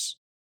course,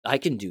 I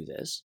can do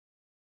this,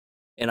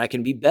 and I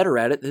can be better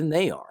at it than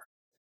they are.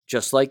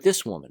 Just like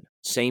this woman,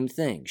 same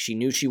thing. She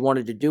knew she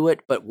wanted to do it,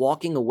 but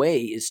walking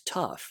away is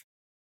tough.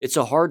 It's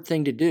a hard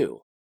thing to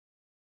do.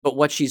 But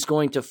what she's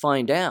going to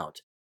find out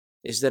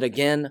is that,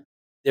 again,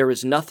 there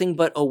is nothing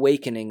but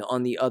awakening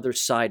on the other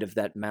side of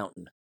that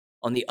mountain.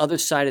 On the other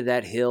side of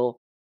that hill,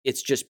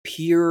 it's just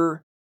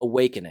pure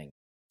awakening.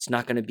 It's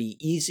not going to be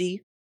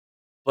easy,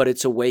 but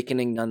it's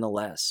awakening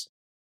nonetheless.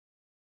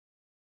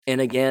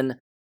 And again,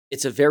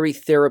 it's a very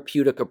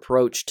therapeutic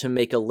approach to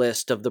make a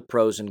list of the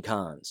pros and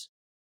cons.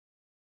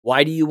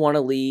 Why do you want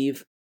to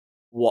leave?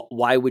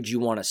 Why would you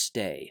want to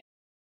stay?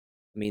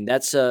 I mean,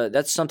 that's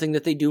something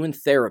that they do in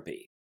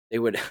therapy. They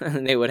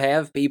would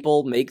have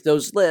people make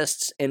those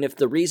lists, and if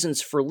the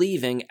reasons for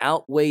leaving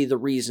outweigh the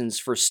reasons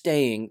for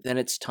staying, then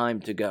it's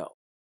time to go.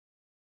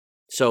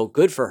 So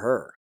good for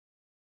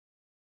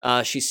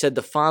her. She said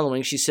the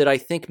following. She said, I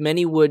think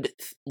many would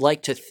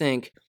like to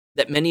think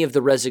that many of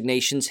the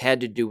resignations had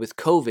to do with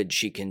COVID,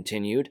 she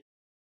continued.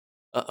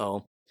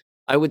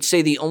 I would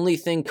say the only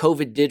thing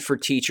COVID did for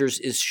teachers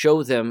is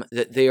show them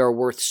that they are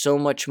worth so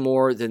much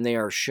more than they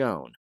are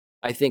shown.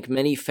 I think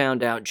many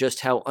found out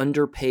just how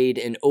underpaid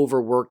and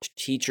overworked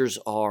teachers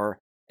are,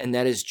 and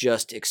that is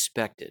just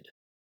expected.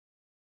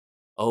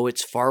 Oh,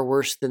 it's far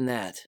worse than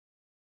that.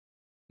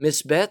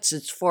 Miss Betts,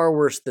 it's far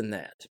worse than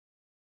that.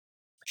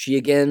 She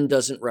again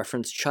doesn't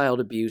reference child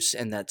abuse,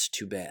 and that's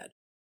too bad.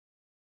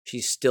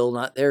 She's still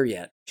not there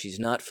yet. She's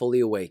not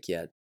fully awake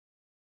yet.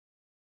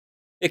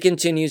 It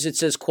continues, it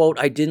says, quote,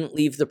 I didn't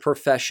leave the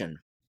profession.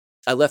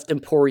 I left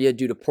Emporia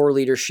due to poor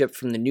leadership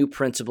from the new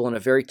principal in a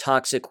very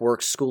toxic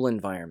work school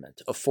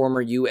environment, a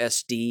former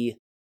USD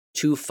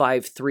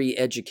 253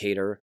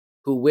 educator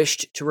who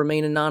wished to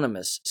remain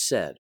anonymous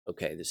said.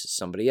 Okay, this is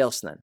somebody else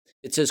then.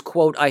 It says,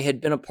 quote, I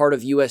had been a part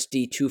of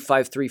USD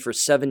 253 for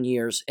 7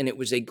 years, and it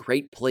was a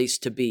great place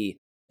to be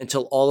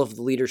until all of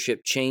the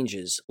leadership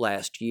changes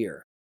last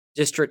year.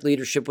 District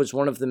leadership was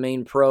one of the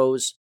main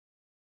pros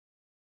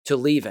to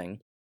leaving.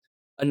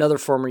 Another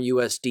former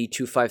USD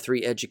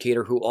 253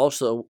 educator who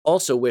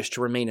also wished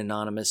to remain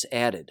anonymous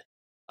added,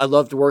 I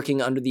loved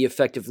working under the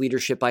effective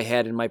leadership I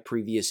had in my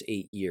previous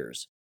 8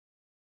 years.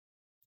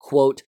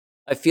 Quote,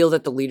 I feel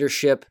that the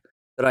leadership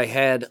that I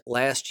had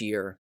last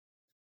year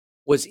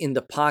was in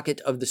the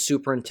pocket of the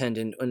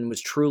superintendent and was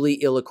truly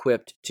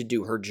ill-equipped to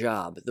do her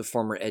job, the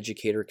former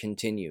educator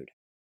continued.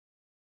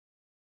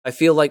 I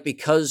feel like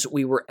because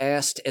we were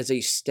asked as a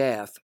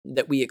staff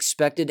that we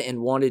expected and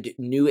wanted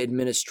new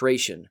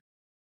administration,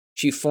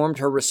 she formed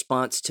her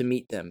response to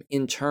meet them.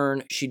 In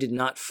turn, she did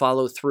not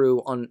follow through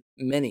on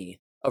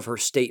many of her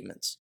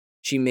statements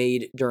she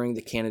made during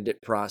the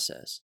candidate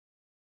process.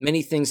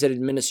 Many things that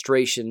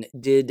administration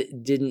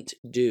didn't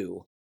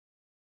do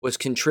were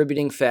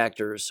contributing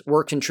factors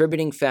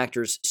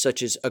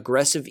such as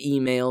aggressive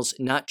emails,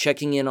 not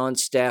checking in on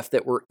staff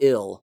that were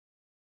ill,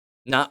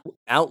 not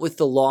out with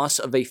the loss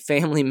of a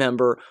family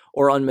member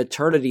or on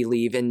maternity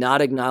leave, and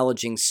not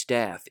acknowledging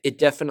staff. It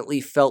definitely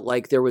felt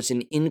like there was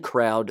an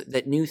in-crowd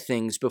that knew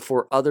things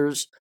before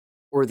others,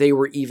 or they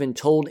were even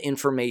told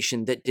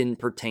information that didn't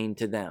pertain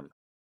to them.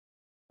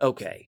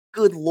 Okay,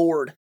 good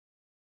Lord.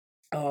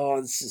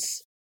 Oh, this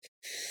is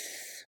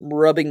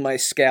rubbing my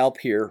scalp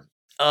here.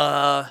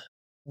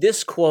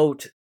 This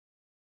quote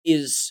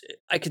is,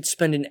 I could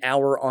spend an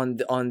hour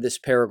on this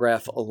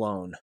paragraph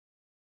alone.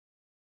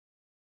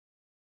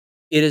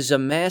 It is a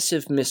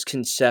massive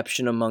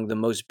misconception among the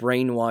most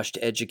brainwashed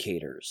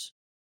educators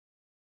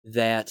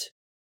that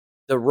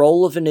the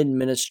role of an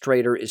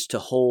administrator is to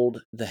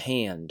hold the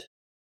hand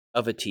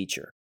of a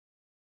teacher.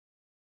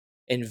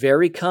 And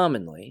very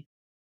commonly,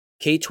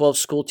 K-12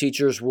 school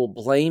teachers will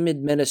blame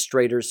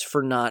administrators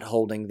for not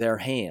holding their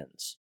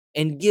hands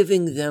and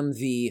giving them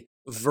the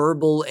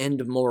verbal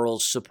and moral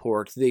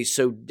support they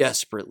so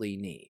desperately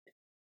need.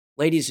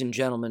 Ladies and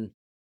gentlemen,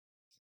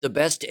 the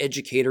best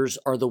educators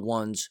are the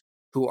ones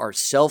who are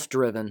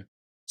self-driven,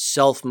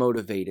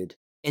 self-motivated,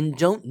 and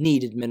don't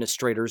need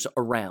administrators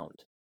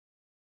around.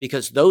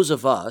 Because those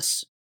of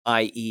us,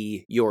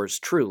 i.e. yours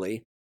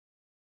truly,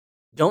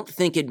 don't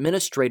think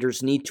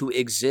administrators need to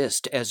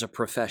exist as a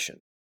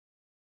profession.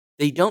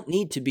 They don't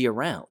need to be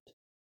around.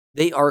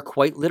 They are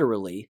quite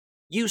literally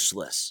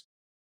useless.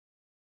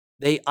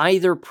 They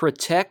either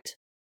protect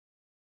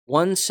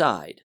one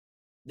side,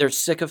 their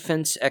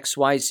sycophants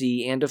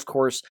XYZ, and of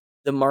course,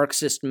 the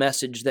Marxist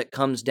message that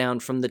comes down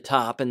from the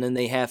top, and then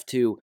they have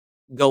to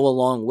go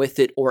along with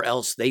it, or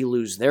else they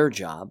lose their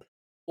job,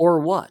 or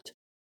what?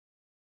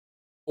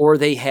 Or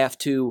they have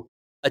to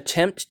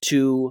attempt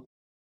to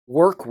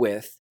work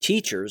with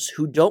teachers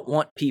who don't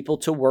want people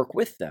to work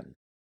with them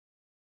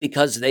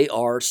because they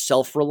are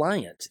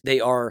self-reliant. They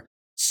are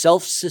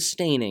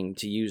self-sustaining,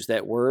 to use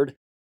that word.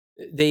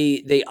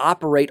 They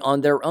operate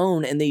on their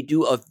own, and they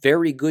do a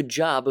very good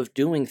job of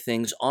doing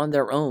things on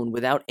their own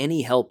without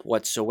any help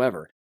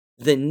whatsoever.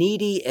 The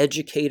needy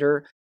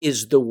educator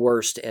is the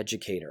worst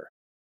educator.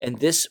 And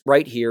this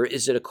right here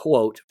is a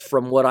quote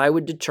from what I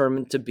would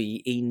determine to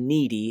be a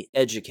needy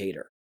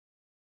educator.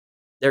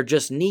 They're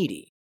just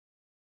needy.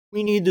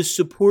 We need the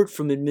support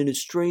from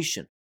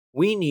administration.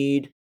 We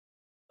need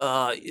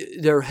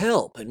their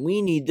help, and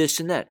we need this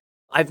and that.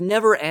 I've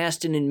never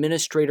asked an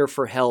administrator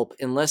for help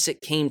unless it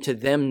came to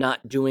them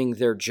not doing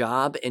their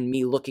job and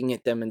me looking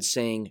at them and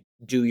saying,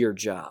 do your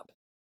job.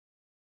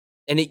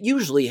 And it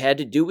usually had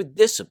to do with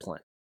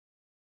discipline.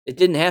 It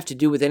didn't have to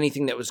do with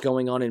anything that was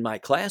going on in my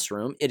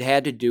classroom. It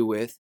had to do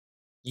with,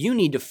 you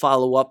need to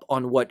follow up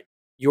on what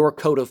your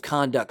code of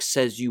conduct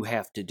says you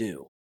have to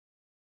do.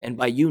 And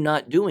by you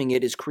not doing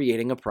it is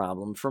creating a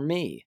problem for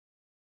me.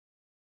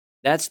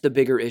 That's the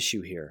bigger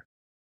issue here.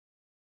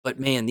 But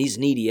man, these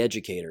needy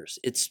educators,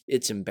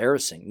 it's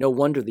embarrassing. No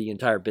wonder the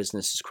entire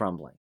business is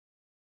crumbling.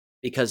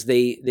 Because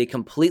they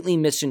completely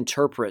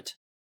misinterpret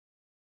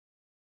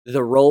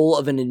the role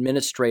of an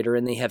administrator,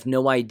 and they have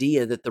no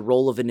idea that the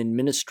role of an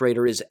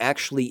administrator is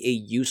actually a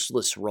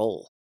useless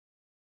role.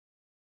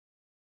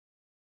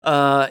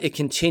 It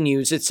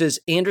continues. It says,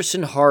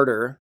 Anderson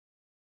Harder,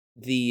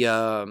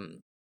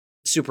 the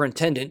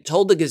superintendent,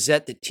 told the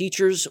Gazette that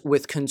teachers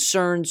with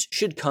concerns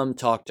should come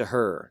talk to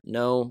her.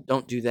 No,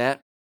 don't do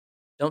that.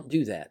 Don't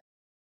do that.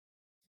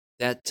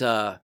 That's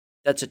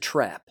a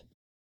trap.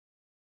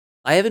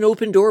 I have an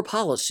open door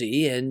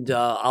policy, and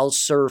I'll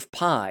serve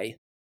pie,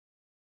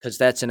 because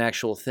that's an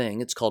actual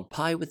thing. It's called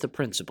Pie with the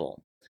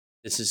Principal.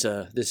 This is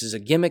a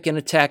gimmick and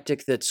a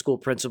tactic that school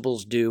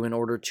principals do in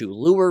order to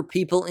lure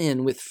people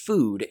in with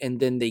food,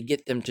 and then they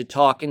get them to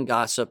talk and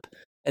gossip,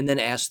 and then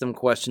ask them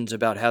questions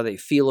about how they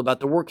feel about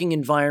the working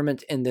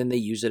environment, and then they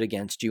use it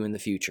against you in the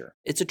future.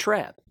 It's a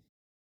trap.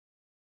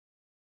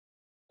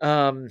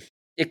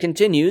 It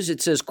continues.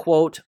 It says,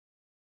 quote,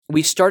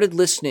 we started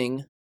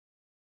listening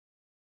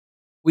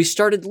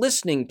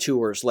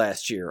tours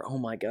last year. Oh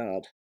my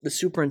God. The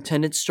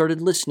superintendent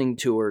started listening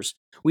tours.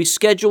 We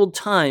scheduled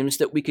times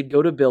that we could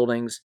go to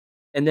buildings,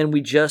 and then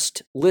we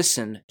just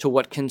listen to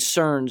what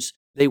concerns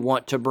they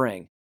want to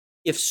bring.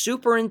 If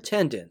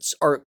superintendents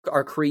are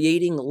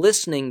creating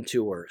listening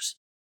tours,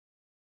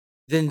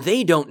 then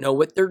they don't know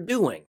what they're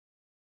doing.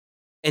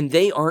 And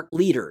they aren't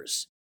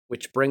leaders,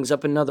 which brings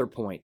up another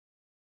point.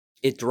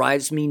 It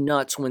drives me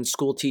nuts when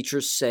school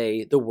teachers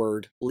say the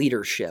word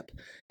leadership,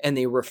 and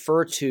they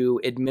refer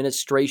to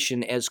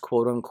administration as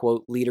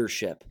quote-unquote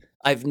leadership.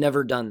 I've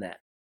never done that.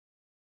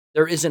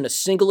 There isn't a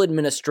single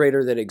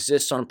administrator that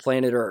exists on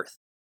planet Earth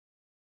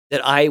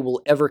that I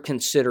will ever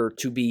consider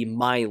to be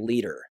my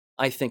leader.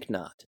 I think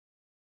not.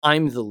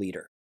 I'm the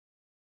leader.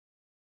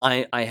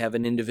 I have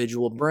an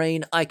individual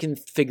brain. I can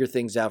figure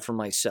things out for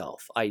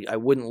myself. I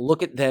wouldn't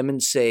look at them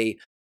and say,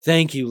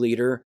 thank you,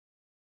 leader.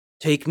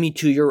 Take me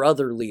to your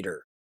other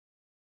leader.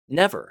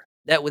 Never.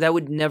 That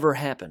would never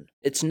happen.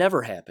 It's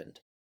never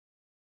happened.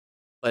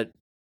 But,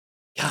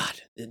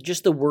 God,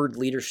 just the word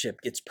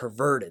leadership gets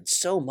perverted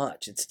so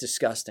much. It's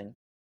disgusting.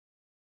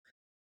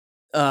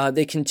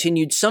 They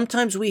continued,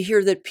 sometimes we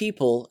hear that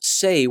people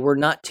say we're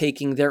not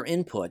taking their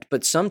input,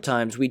 but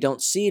sometimes we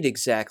don't see it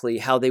exactly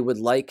how they would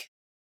like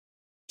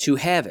to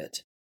have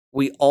it.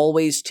 We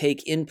always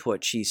take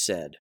input, she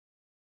said.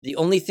 The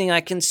only thing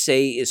I can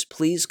say is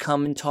please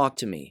come and talk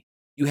to me.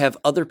 You have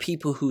other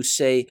people who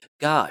say,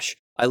 gosh,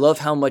 I love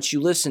how much you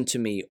listen to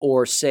me,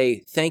 or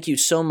say, thank you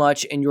so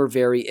much and you're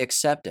very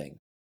accepting.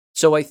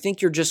 So I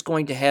think you're just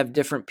going to have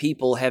different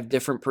people have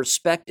different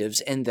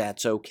perspectives, and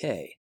that's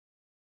okay.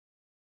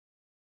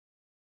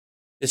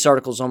 This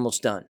article's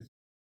almost done.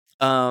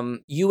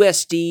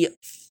 USD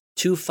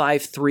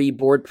 253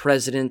 board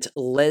president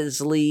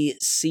Leslie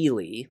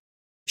Seeley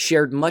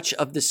shared much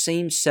of the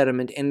same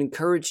sentiment and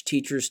encouraged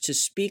teachers to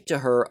speak to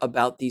her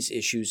about these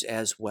issues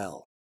as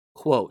well.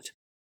 Quote,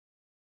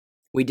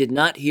 we did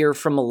not hear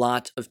from a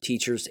lot of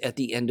teachers at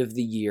the end of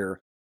the year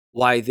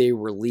why they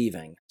were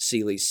leaving,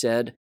 Seeley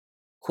said.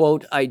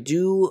 Quote, I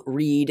do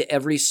read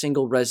every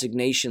single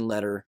resignation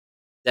letter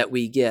that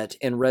we get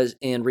and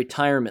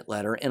retirement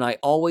letter, and I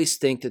always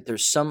think that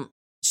there's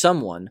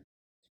someone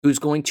who's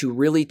going to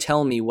really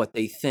tell me what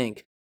they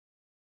think,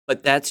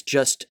 but that's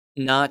just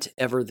not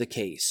ever the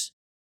case.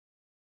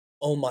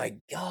 Oh my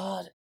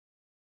God.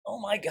 Oh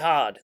my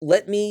God.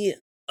 Let me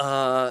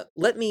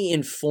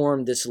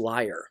inform this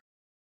liar.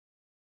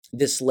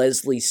 This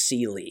Leslie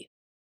Seeley.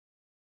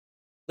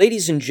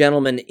 Ladies and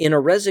gentlemen, in a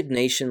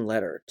resignation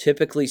letter,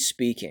 typically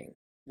speaking,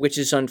 which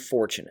is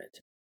unfortunate,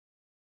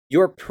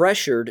 you're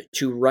pressured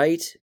to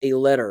write a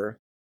letter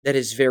that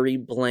is very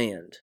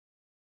bland.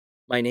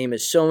 My name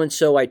is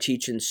so-and-so. I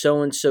teach in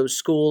so-and-so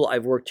school.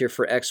 I've worked here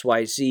for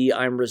XYZ.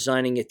 I'm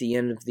resigning at the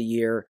end of the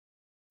year.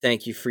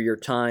 Thank you for your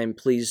time.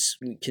 Please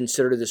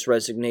consider this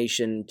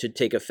resignation to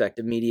take effect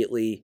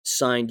immediately.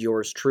 Signed,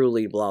 yours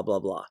truly, blah, blah,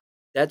 blah.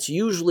 That's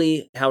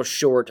usually how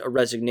short a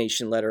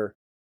resignation letter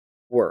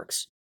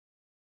works.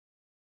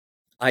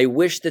 I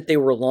wish that they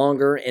were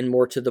longer and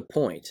more to the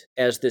point,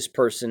 as this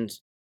person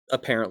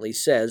apparently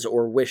says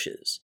or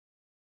wishes.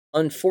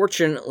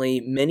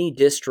 Unfortunately, many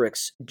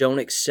districts don't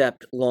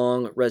accept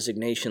long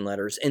resignation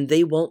letters, and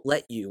they won't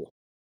let you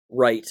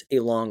write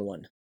a long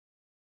one.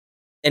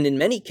 And in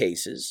many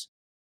cases,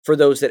 for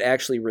those that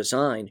actually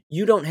resign,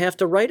 you don't have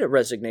to write a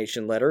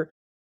resignation letter.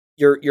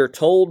 You're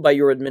told by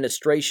your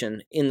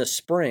administration in the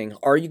spring,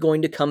 are you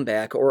going to come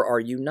back or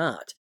are you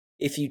not?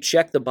 If you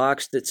check the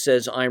box that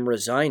says I'm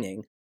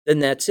resigning, then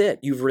that's it.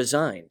 You've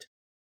resigned.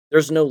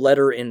 There's no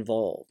letter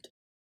involved.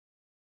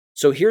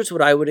 So here's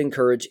what I would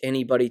encourage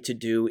anybody to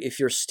do if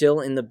you're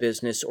still in the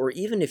business, or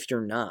even if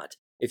you're not.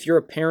 If you're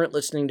a parent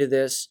listening to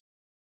this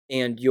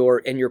and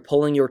you're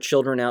pulling your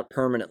children out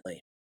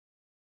permanently,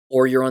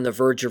 or you're on the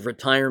verge of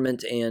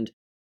retirement and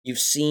you've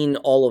seen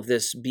all of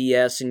this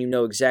BS and you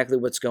know exactly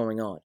what's going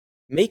on,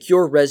 make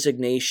your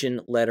resignation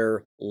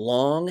letter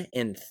long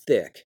and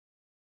thick.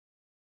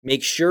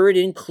 Make sure it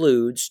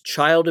includes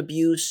child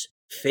abuse,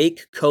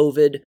 fake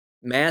COVID,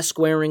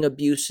 mask-wearing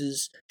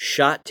abuses,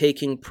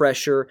 shot-taking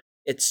pressure,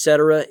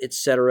 etc.,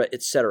 etc.,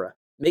 etc.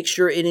 Make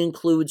sure it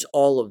includes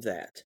all of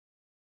that.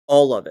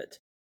 All of it.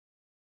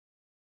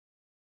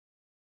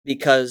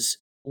 Because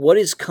what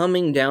is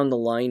coming down the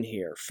line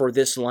here for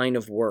this line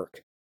of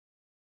work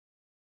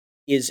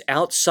is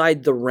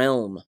outside the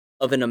realm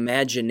of an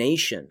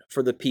imagination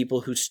for the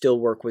people who still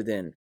work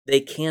within.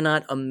 They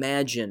cannot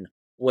imagine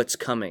what's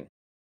coming.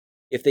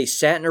 If they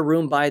sat in a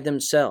room by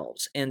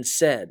themselves and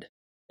said,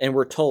 and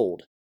were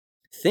told,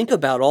 think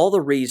about all the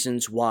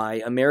reasons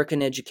why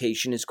American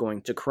education is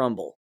going to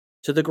crumble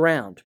to the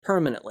ground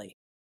permanently,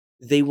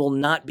 they will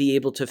not be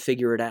able to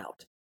figure it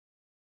out.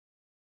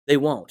 They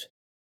won't.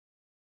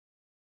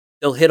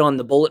 They'll hit on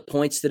the bullet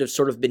points that have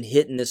sort of been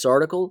hit in this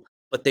article,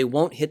 but they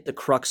won't hit the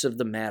crux of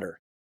the matter,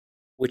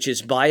 which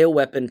is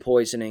bioweapon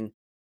poisoning,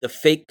 the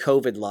fake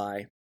COVID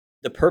lie,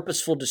 the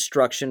purposeful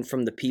destruction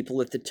from the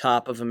people at the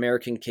top of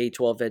American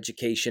K-12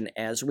 education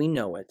as we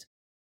know it,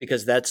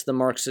 because that's the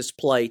Marxist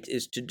plight,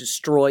 is to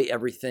destroy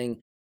everything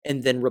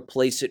and then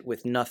replace it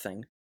with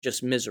nothing,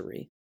 just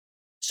misery,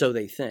 so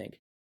they think.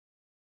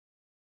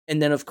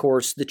 And then, of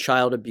course, the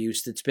child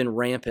abuse that's been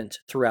rampant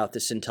throughout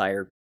this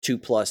entire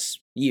 2+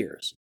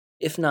 years,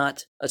 if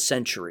not a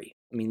century.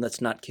 I mean,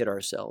 let's not kid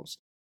ourselves.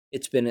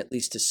 It's been at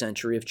least a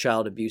century of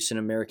child abuse in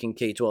American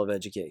K-12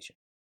 education.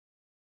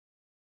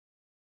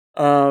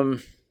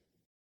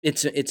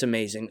 It's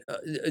amazing.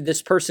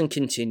 This person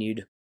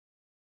continued,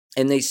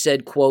 and they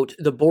said, quote,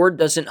 "The board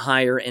doesn't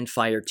hire and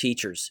fire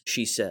teachers,"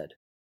 she said.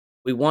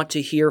 "We want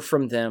to hear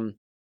from them,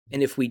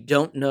 and if we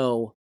don't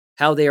know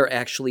how they are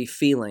actually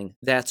feeling,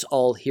 that's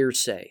all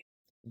hearsay.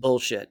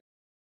 Bullshit.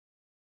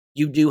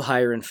 You do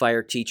hire and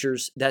fire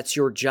teachers. That's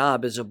your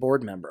job as a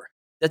board member.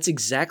 That's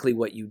exactly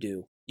what you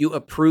do. You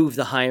approve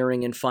the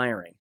hiring and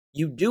firing.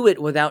 You do it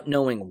without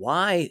knowing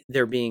why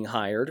they're being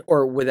hired,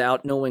 or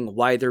without knowing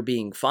why they're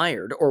being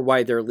fired, or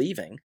why they're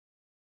leaving.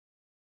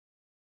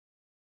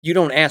 You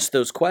don't ask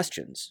those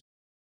questions.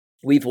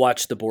 We've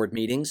watched the board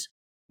meetings.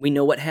 We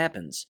know what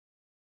happens.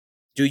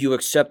 Do you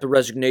accept the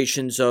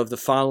resignations of the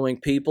following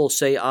people?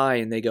 Say aye,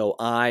 and they go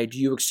aye. Do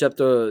you accept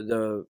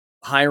the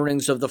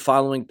hirings of the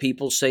following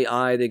people? Say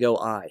aye, they go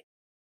aye.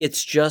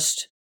 It's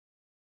just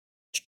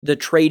the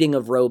trading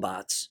of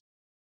robots.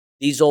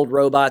 These old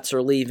robots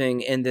are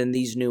leaving, and then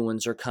these new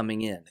ones are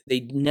coming in.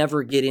 They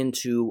never get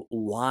into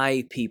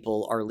why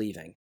people are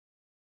leaving.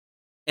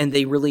 And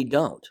they really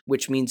don't,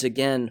 which means,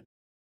 again,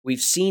 we've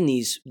seen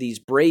these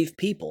brave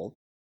people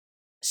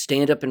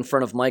stand up in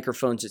front of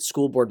microphones at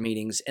school board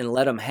meetings and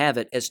let them have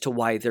it as to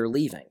why they're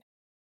leaving.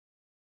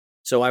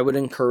 So I would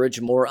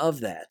encourage more of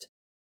that.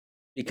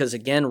 Because,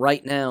 again,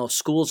 right now,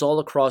 schools all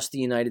across the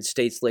United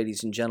States,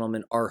 ladies and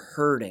gentlemen, are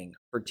hurting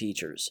for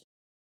teachers.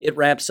 It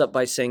wraps up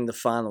by saying the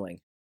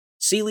following.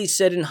 Seeley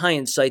said in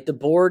hindsight, the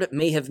board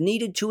may have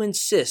needed to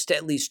insist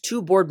at least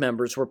 2 board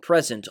members were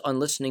present on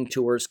listening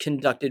tours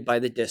conducted by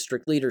the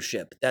district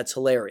leadership. That's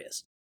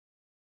hilarious.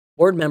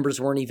 Board members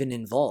weren't even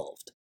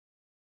involved.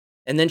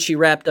 And then she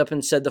wrapped up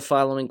and said the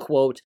following,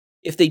 quote,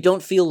 "If they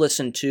don't feel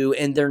listened to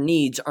and their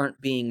needs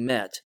aren't being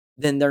met,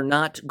 then they're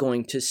not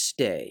going to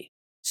stay,"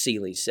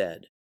 Seeley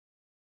said.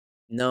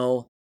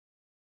 No,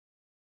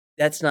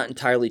 that's not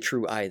entirely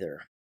true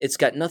either. It's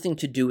got nothing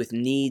to do with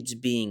needs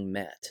being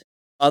met,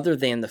 other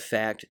than the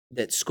fact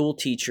that school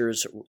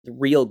teachers, the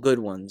real good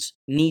ones,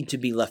 need to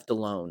be left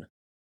alone.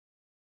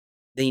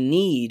 They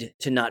need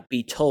to not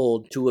be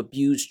told to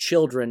abuse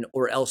children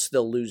or else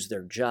they'll lose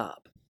their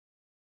job.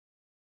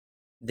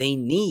 They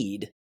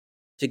need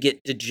to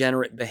get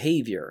degenerate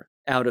behavior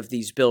out of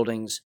these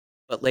buildings.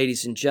 But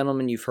ladies and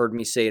gentlemen, you've heard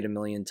me say it a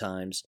million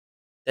times.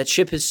 That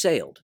ship has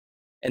sailed,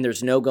 and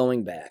there's no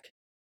going back.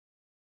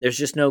 There's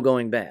just no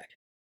going back.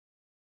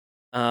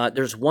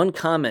 There's one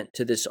comment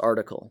to this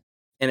article,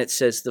 and it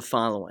says the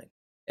following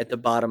at the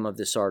bottom of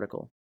this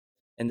article.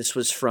 And this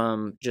was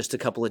from just a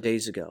couple of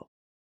days ago.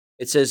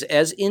 It says,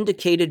 as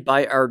indicated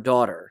by our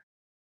daughter,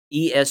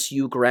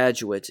 ESU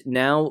graduate,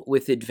 now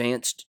with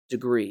advanced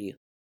degree,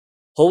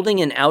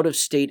 holding an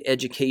out-of-state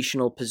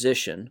educational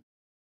position,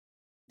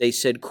 they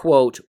said,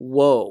 quote,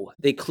 whoa,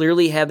 they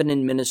clearly have an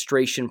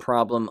administration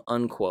problem,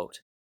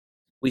 unquote.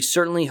 We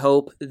certainly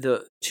hope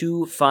the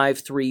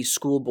 253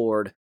 school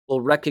board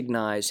will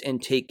recognize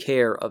and take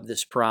care of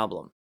this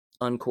problem,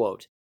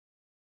 unquote.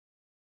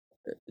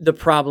 The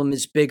problem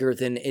is bigger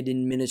than an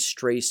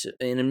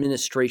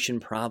administration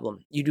problem.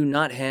 You do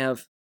not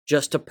have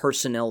just a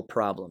personnel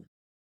problem.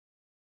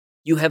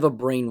 You have a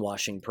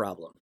brainwashing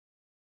problem.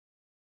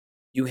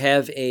 You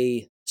have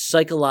a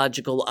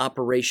psychological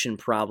operation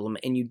problem,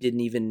 and you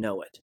didn't even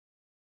know it.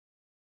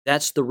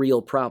 That's the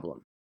real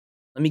problem.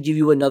 Let me give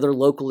you another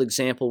local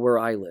example where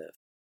I live.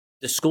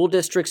 The school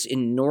districts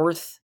in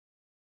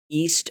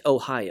northeast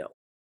Ohio,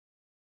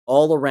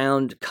 all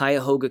around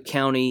Cuyahoga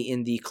County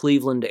in the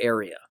Cleveland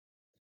area,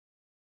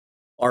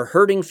 are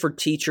hurting for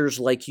teachers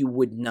like you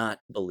would not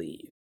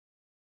believe.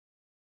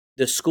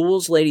 The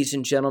schools, ladies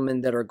and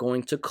gentlemen, that are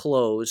going to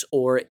close,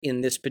 or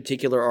in this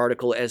particular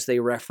article, as they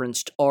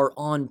referenced, are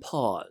on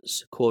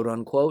pause, quote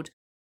unquote,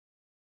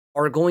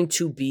 are going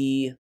to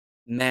be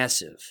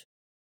massive.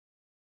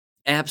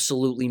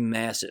 Absolutely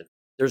massive.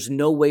 There's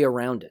no way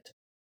around it.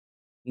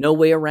 No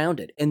way around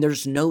it. And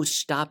there's no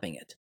stopping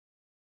it.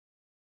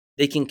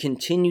 They can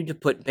continue to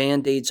put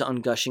Band-Aids on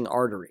gushing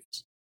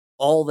arteries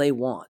all they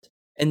want.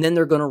 And then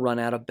they're going to run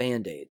out of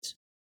Band-Aids.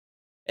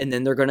 And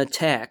then they're going to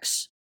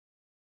tax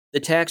the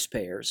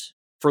taxpayers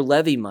for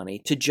levy money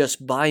to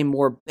just buy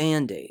more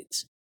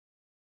Band-Aids.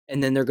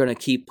 And then they're going to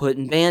keep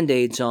putting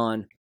Band-Aids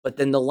on, but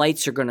then the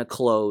lights are going to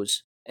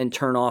close and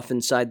turn off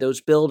inside those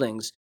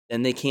buildings.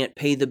 Then they can't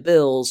pay the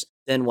bills.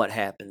 Then what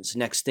happens?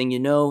 Next thing you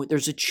know,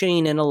 there's a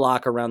chain and a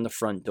lock around the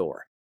front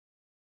door.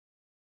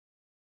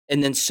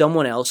 And then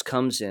someone else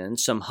comes in,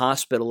 some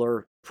hospital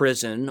or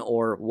prison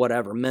or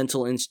whatever,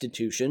 mental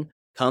institution,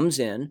 comes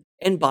in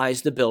and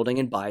buys the building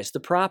and buys the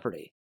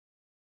property.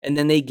 And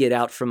then they get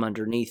out from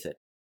underneath it.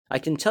 I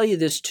can tell you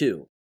this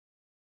too.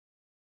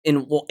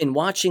 In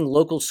watching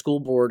local school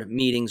board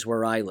meetings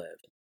where I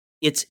lived,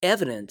 it's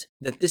evident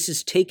that this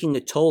is taking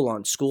a toll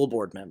on school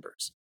board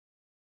members.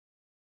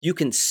 You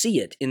can see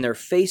it in their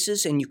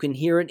faces and you can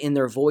hear it in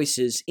their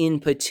voices, in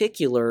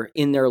particular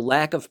in their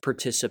lack of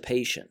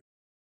participation.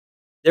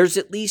 There's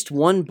at least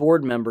one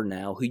board member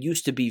now who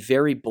used to be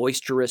very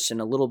boisterous and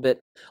a little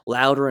bit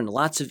louder and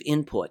lots of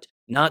input.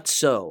 Not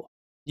so.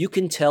 You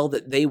can tell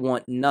that they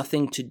want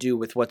nothing to do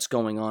with what's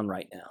going on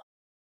right now.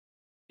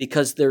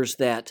 Because there's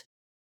that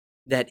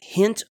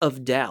hint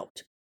of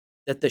doubt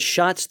that the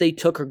shots they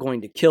took are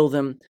going to kill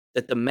them,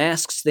 that the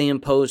masks they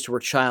imposed were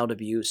child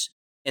abuse,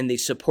 and they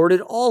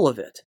supported all of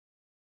it.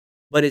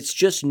 But it's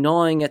just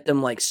gnawing at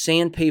them like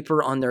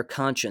sandpaper on their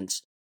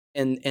conscience.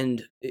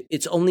 And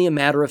it's only a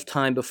matter of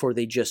time before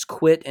they just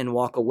quit and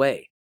walk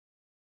away.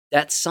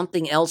 That's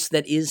something else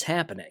that is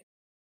happening,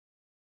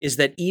 is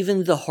that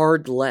even the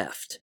hard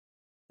left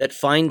that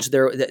find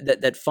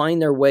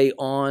their way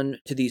on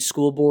to these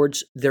school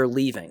boards, they're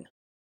leaving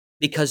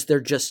because they're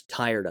just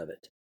tired of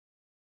it.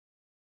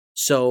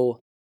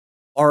 So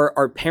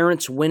are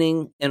parents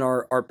winning and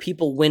are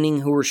people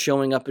winning who are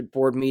showing up at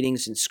board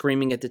meetings and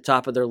screaming at the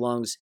top of their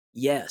lungs?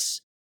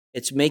 Yes.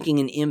 It's making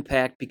an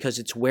impact because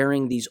it's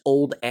wearing these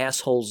old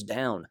assholes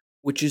down,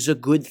 which is a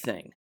good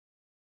thing.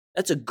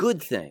 That's a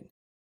good thing.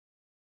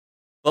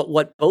 But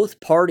what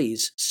both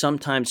parties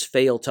sometimes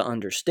fail to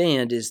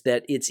understand is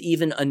that it's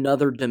even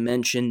another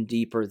dimension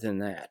deeper than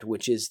that,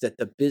 which is that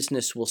the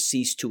business will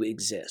cease to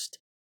exist.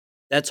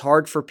 That's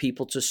hard for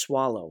people to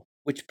swallow,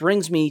 which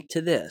brings me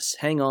to this.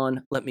 Hang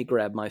on, let me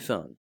grab my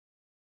phone.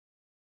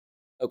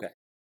 Okay.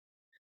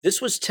 This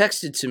was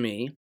texted to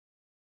me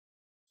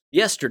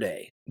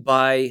yesterday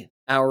by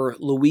our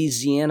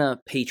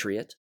Louisiana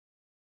patriot,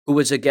 who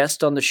was a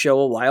guest on the show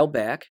a while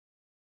back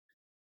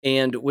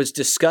and was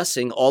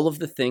discussing all of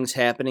the things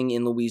happening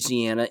in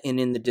Louisiana and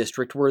in the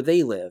district where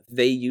they live.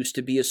 They used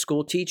to be a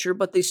school teacher,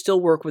 but they still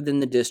work within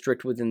the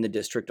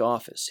district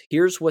office.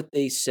 Here's what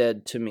they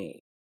said to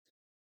me.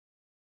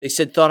 They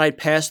said, thought I'd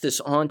pass this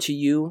on to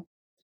you.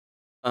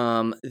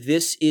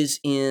 This is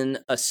in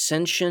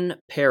Ascension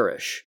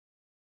Parish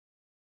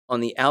on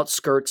the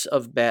outskirts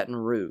of Baton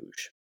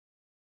Rouge.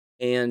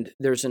 And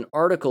there's an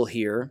article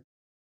here.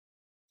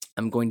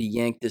 I'm going to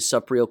yank this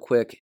up real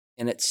quick,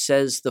 and it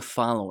says the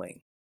following.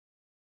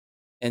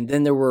 And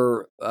then there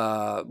were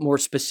more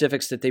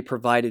specifics that they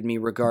provided me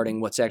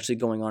regarding what's actually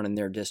going on in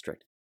their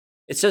district.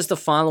 It says the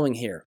following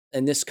here,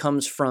 and this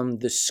comes from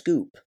The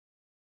Scoop.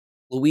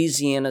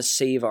 Louisiana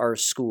Save Our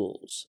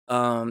Schools.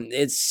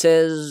 It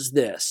says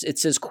this. It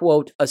says,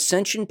 quote,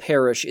 Ascension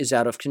Parish is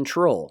out of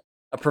control.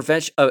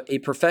 A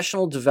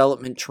professional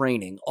development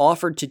training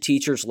offered to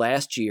teachers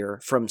last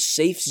year from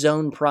Safe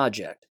Zone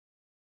Project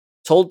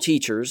told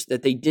teachers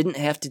that they didn't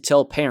have to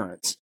tell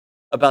parents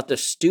about the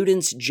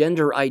student's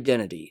gender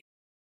identity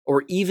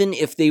or even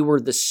if they were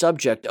the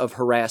subject of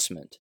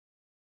harassment.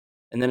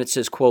 And then it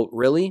says, quote,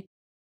 really?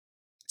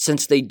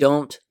 Since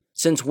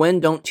when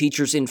don't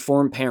teachers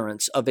inform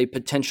parents of a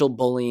potential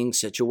bullying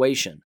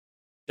situation?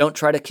 Don't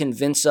try to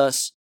convince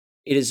us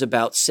it is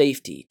about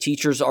safety.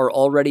 Teachers are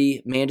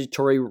already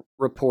mandatory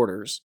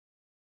reporters.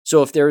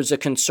 So if there is a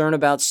concern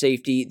about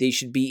safety, they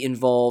should be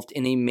involved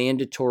in a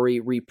mandatory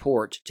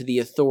report to the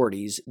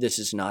authorities. This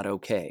is not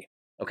okay.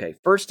 Okay,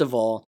 first of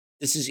all,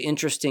 this is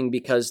interesting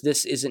because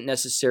this isn't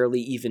necessarily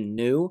even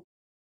new,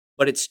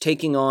 but it's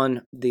taking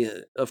on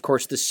of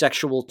course, the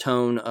sexual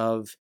tone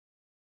of,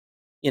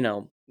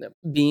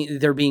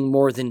 there being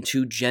more than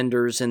two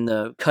genders and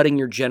the cutting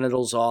your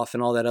genitals off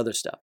and all that other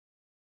stuff.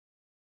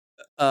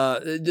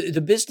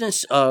 The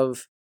business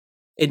of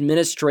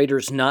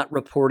administrators not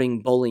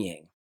reporting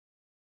bullying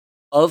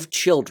of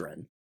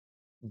children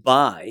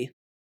by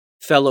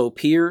fellow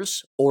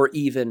peers or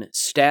even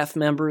staff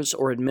members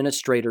or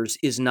administrators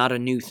is not a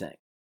new thing.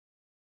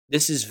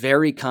 This is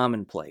very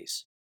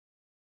commonplace.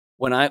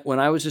 When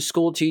I was a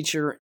school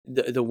teacher,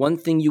 the one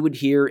thing you would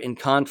hear in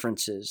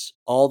conferences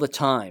all the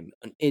time,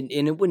 and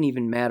it wouldn't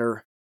even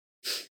matter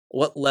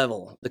what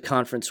level the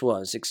conference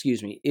was,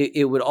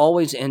 it would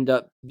always end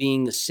up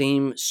being the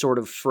same sort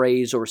of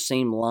phrase or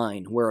same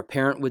line where a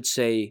parent would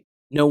say,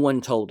 "No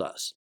one told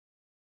us.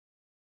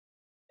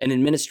 An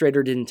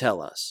administrator didn't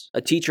tell us. A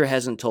teacher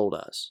hasn't told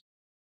us.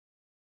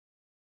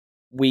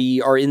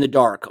 We are in the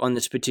dark on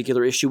this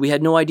particular issue. We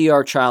had no idea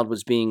our child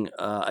was being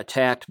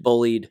attacked,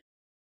 bullied,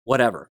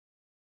 whatever."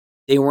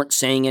 They weren't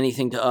saying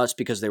anything to us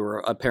because they were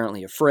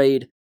apparently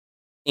afraid.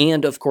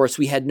 And, of course,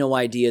 we had no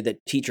idea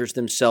that teachers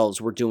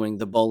themselves were doing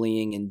the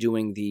bullying and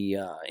doing the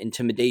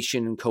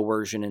intimidation and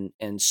coercion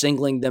and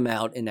singling them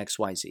out in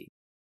XYZ.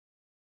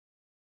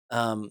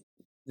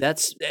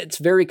 It's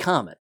very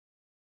common.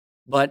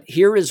 But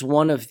here is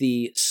one of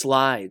the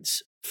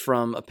slides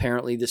from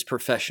apparently this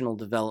professional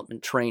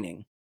development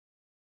training.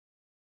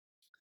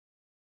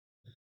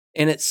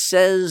 And it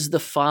says the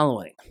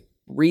following.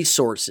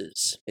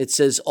 Resources. It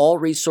says all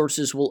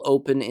resources will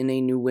open in a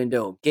new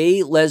window.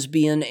 Gay,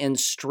 Lesbian, and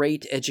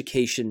Straight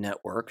Education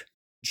Network,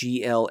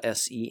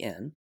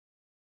 GLSEN.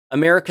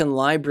 American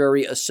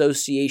Library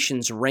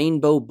Association's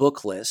Rainbow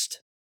Book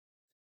List.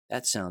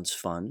 That sounds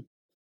fun.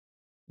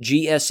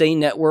 GSA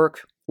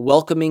Network,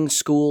 Welcoming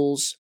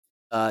Schools,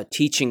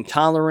 Teaching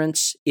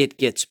Tolerance, It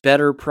Gets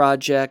Better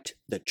Project,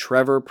 the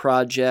Trevor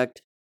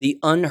Project, the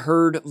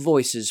Unheard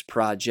Voices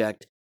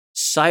Project,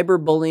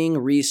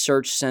 Cyberbullying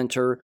Research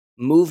Center,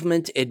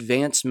 Movement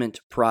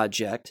Advancement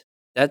Project.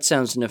 That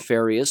sounds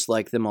nefarious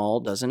like them all,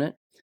 doesn't it?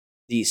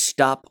 The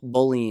Stop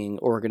Bullying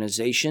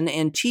Organization,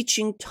 and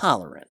Teaching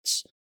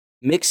Tolerance.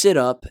 Mix it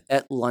up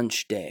at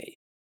lunch day.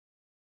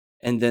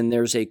 And then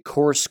there's a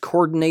course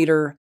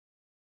coordinator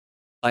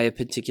by a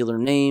particular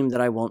name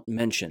that I won't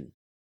mention.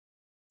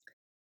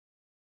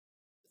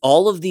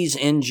 All of these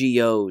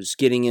NGOs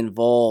getting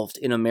involved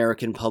in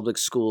American public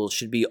schools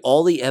should be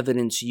all the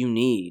evidence you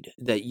need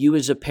that you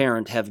as a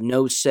parent have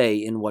no say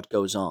in what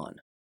goes on.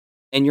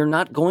 And you're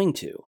not going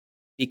to,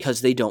 because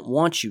they don't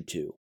want you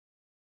to.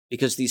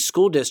 Because these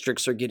school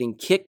districts are getting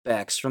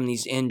kickbacks from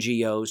these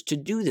NGOs to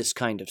do this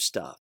kind of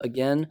stuff.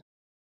 Again,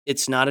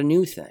 it's not a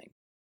new thing.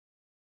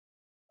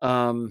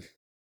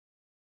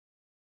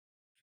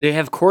 They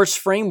have course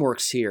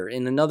frameworks here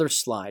in another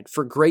slide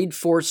for grade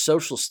 4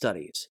 social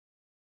studies.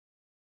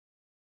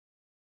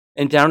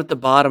 And down at the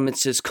bottom, it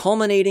says,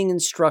 culminating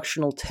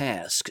instructional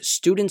task.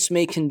 Students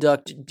may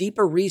conduct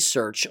deeper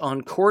research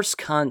on course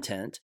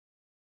content,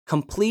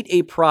 complete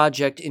a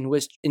project in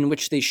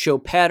which they show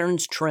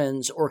patterns,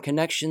 trends, or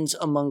connections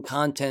among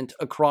content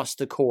across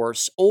the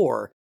course,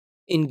 or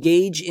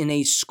engage in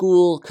a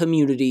school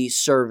community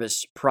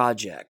service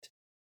project,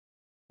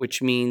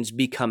 which means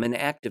become an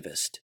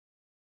activist.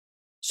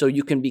 So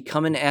you can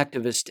become an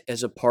activist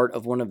as a part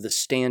of one of the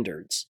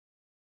standards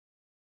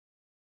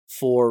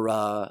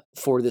for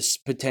this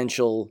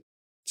potential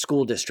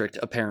school district,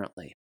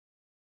 apparently,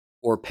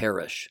 or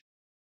parish.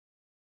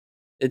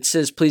 It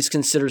says, please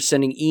consider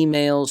sending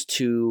emails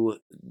to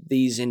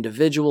these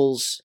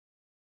individuals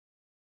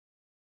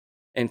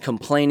and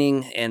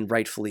complaining, and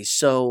rightfully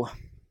so.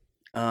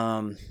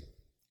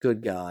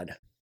 Good God.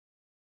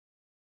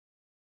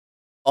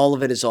 All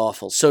of it is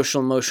awful. Social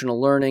emotional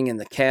learning and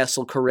the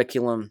CASEL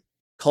curriculum,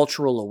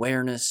 cultural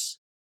awareness.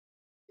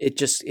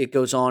 It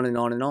goes on and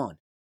on and on.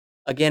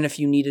 Again, if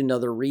you need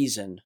another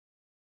reason,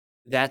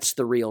 that's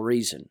the real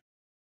reason.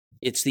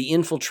 It's the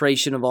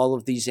infiltration of all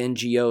of these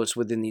NGOs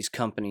within these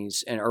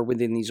companies, or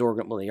within these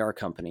they are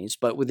companies,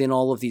 but within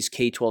all of these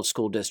K-12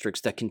 school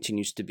districts that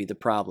continues to be the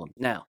problem.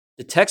 Now,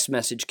 the text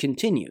message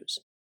continues.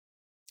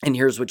 And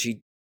here's what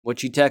she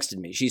texted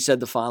me. She said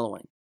the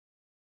following.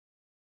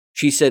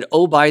 She said,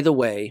 oh, by the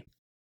way,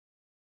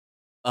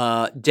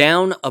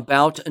 down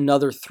about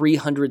another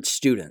 300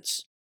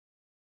 students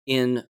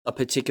in a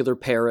particular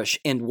parish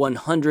and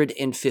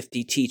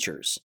 150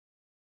 teachers.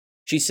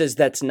 She says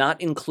that's not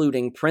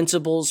including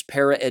principals,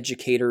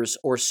 paraeducators,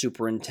 or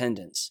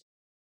superintendents,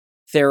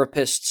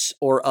 therapists,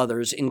 or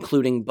others,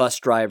 including bus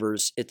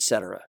drivers,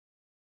 etc.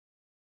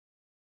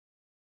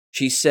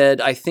 She said,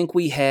 I think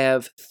we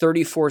have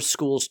 34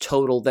 schools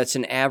total. That's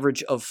an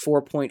average of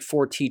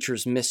 4.4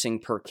 teachers missing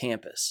per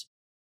campus.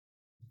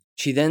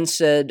 She then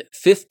said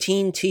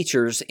 15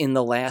 teachers in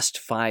the last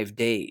 5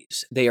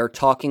 days. They are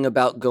talking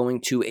about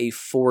going to a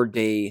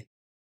 4-day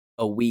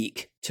a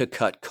week to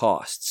cut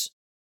costs.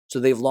 So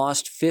they've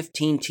lost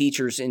 15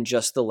 teachers in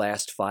just the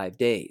last 5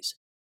 days.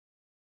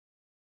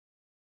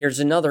 Here's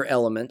another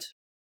element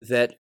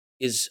that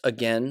is,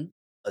 again,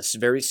 a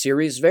very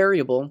serious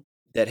variable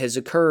that has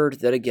occurred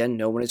that, again,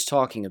 no one is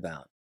talking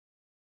about.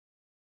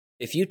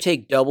 If you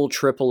take double,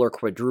 triple, or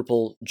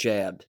quadruple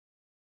jabbed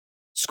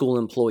school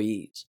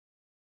employees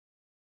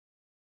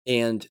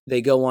and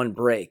they go on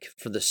break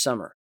for the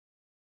summer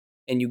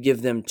and you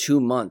give them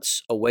 2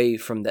 months away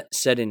from that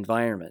said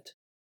environment,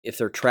 if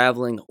they're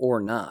traveling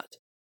or not,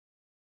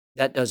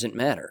 that doesn't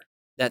matter.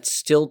 That's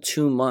still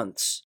 2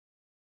 months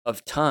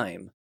of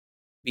time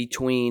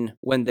between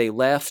when they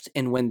left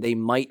and when they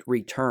might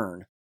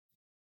return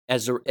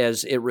as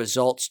it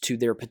results to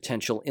their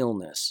potential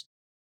illness.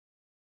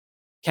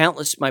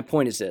 My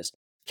point is this,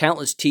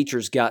 countless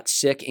teachers got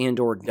sick and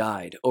or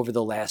died over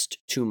the last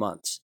 2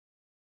 months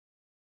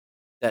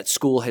that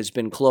school has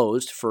been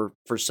closed for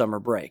summer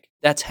break.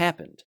 That's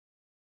happened,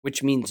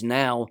 which means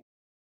now,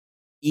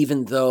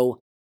 even though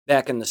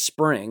back in the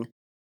spring,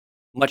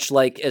 much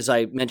like as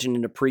I mentioned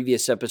in a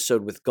previous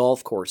episode with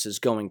golf courses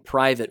going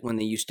private when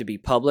they used to be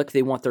public,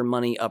 they want their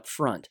money up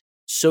front.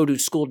 So do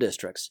school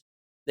districts.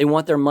 They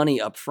want their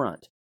money up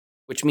front,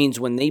 which means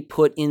when they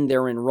put in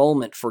their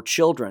enrollment for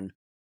children,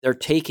 they're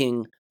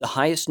taking the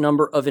highest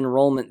number of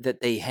enrollment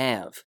that they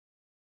have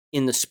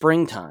in the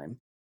springtime,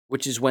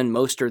 which is when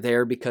most are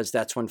there because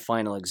that's when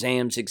final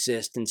exams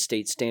exist and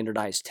state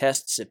standardized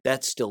tests, if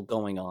that's still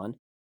going on,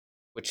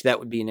 which that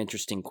would be an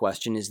interesting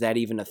question. Is that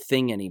even a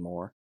thing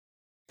anymore?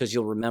 Because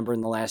you'll remember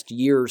in the last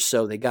year or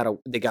so, they got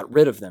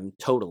rid of them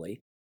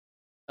totally.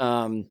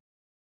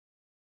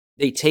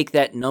 They take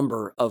that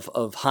number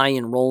of high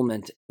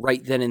enrollment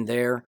right then and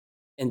there,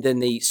 and then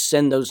they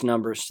send those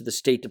numbers to the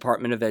State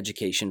Department of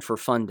Education for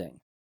funding.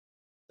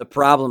 The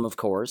problem, of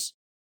course,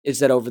 is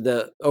that over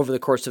the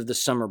course of the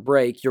summer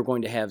break, you're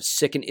going to have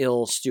sick and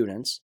ill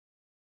students,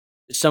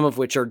 some of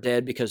which are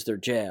dead because they're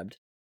jabbed.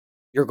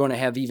 You're going to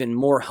have even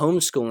more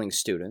homeschooling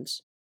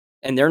students,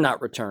 and they're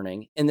not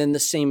returning. And then the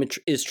same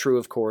is true,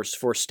 of course,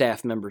 for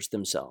staff members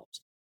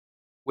themselves,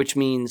 which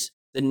means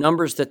the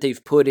numbers that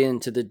they've put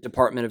into the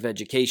Department of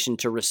Education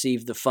to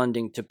receive the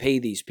funding to pay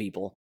these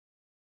people,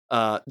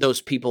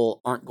 those people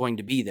aren't going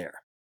to be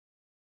there.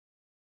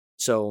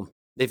 So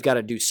they've got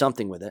to do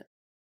something with it.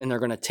 And they're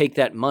going to take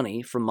that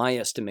money, from my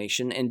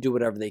estimation, and do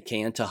whatever they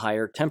can to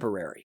hire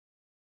temporary.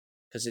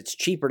 Because it's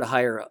cheaper to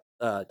hire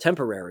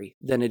temporary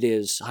than it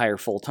is hire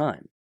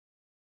full-time.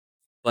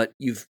 But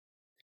you've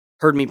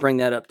heard me bring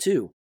that up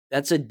too.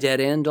 That's a dead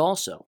end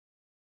also.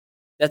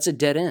 That's a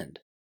dead end.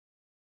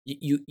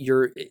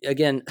 You're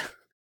again,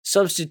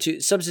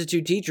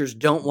 substitute teachers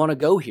don't want to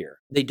go here.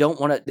 They don't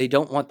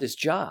want this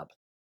job.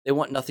 They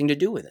want nothing to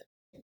do with it.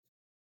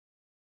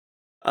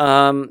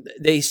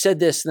 They said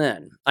this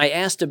then. I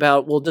asked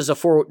about, well, does a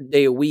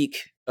 4-day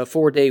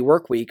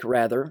work week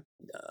rather,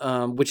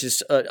 which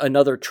is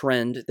another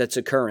trend that's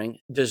occurring,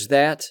 does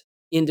that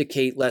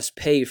indicate less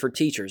pay for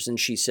teachers? And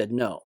she said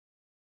no.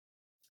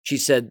 She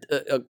said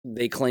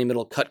they claim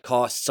it'll cut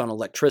costs on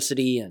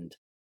electricity and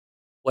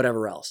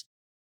whatever else.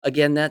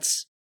 Again,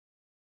 that's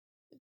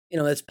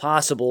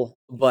possible,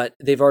 but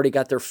they've already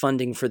got their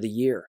funding for the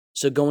year.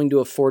 So going to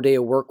a 4-day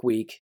work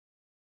week,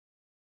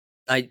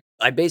 I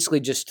basically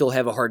just still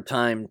have a hard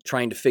time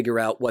trying to figure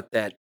out what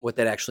that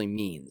actually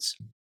means,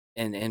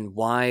 and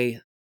why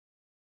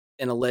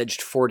an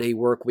alleged 4-day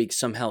work week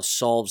somehow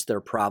solves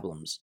their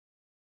problems,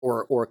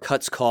 or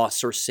cuts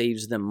costs or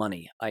saves them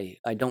money. I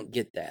don't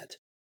get that.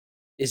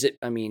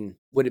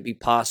 Would it be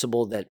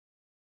possible that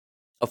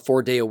a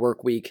 4-day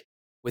work week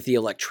with the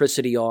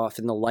electricity off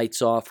and the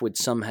lights off would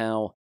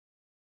somehow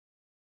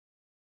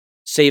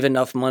save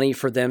enough money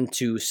for them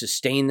to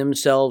sustain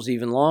themselves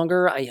even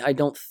longer? I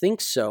don't think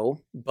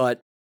so,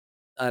 but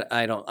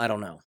I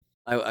don't know.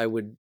 I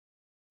would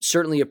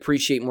certainly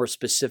appreciate more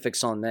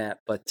specifics on that,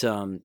 but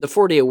the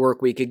 4-day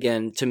work week,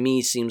 again, to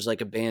me seems like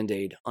a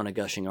Band-Aid on a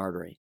gushing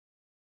artery.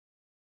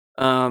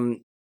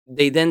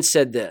 They then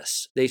said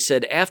this. They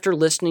said, after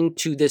listening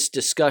to this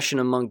discussion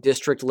among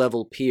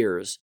district-level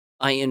peers,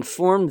 I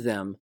informed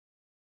them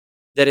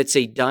that it's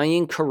a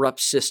dying,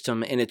 corrupt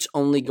system and it's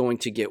only going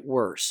to get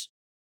worse.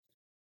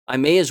 I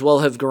may as well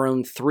have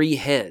grown 3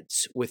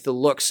 heads with the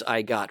looks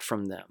I got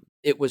from them.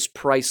 It was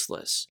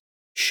priceless.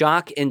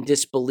 Shock and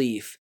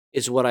disbelief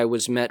is what I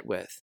was met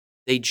with.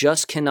 They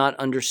just cannot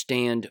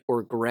understand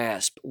or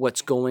grasp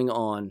what's going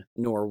on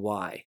nor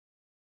why.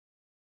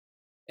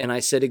 And I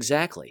said,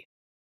 exactly.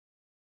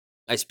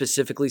 I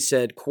specifically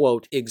said,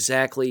 quote,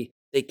 exactly.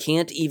 They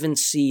can't even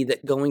see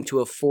that going to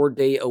a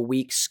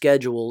 4-day-a-week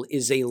schedule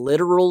is a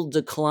literal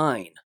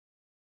decline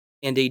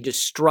and a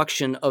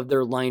destruction of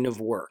their line of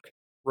work.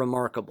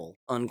 Remarkable,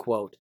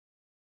 unquote.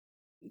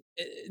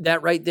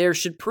 That right there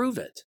should prove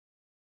it.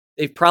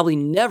 They've probably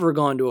never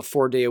gone to a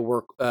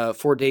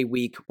 4-day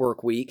week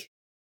work week,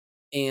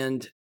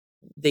 and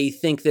they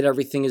think that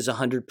everything is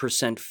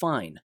 100%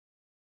 fine.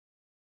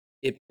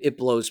 It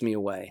blows me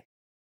away.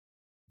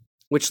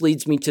 Which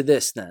leads me to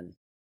this then.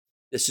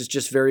 This is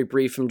just very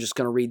brief. I'm just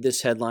going to read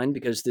this headline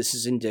because this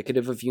is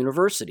indicative of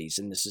universities,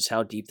 and this is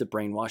how deep the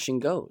brainwashing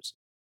goes,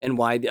 and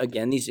why,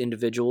 again, these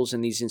individuals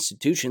and these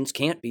institutions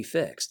can't be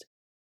fixed.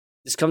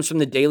 This comes from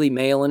the Daily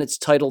Mail, and it's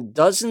titled,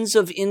 "Dozens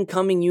of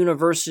Incoming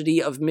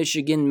University of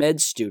Michigan Med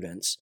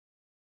Students."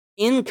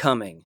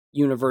 Incoming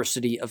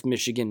University of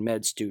Michigan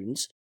Med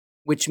Students,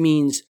 which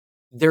means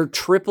they're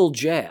triple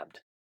jabbed.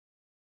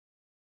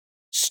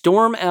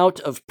 Storm out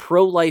of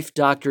pro-life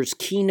doctor's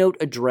keynote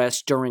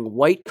address during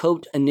white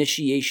coat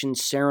initiation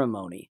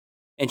ceremony,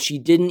 and she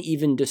didn't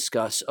even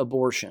discuss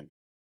abortion.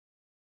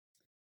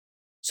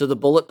 So the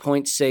bullet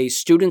points say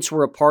students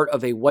were a part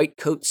of a white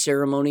coat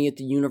ceremony at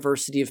the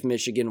University of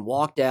Michigan,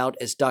 walked out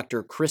as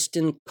Dr.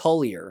 Kristen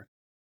Collier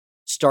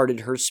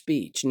started her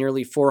speech.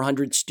 Nearly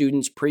 400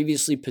 students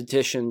previously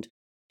petitioned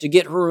to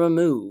get her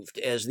removed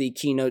as the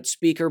keynote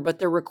speaker, but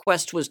their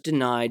request was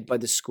denied by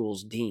the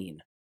school's dean.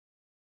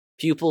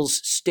 Pupils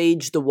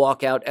staged the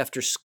walkout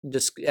after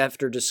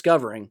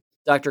discovering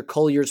Dr.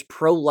 Collier's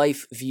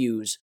pro-life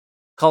views,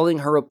 calling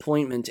her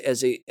appointment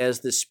as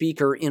the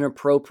speaker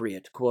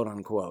inappropriate, quote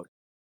unquote.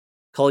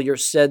 Collier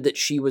said that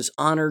she was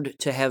honored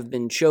to have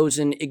been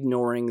chosen,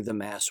 ignoring the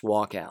mass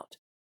walkout.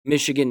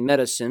 Michigan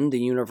Medicine, the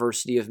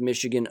University of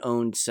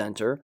Michigan-owned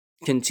center,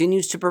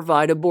 continues to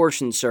provide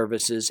abortion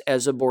services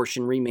as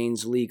abortion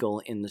remains legal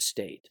in the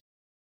state.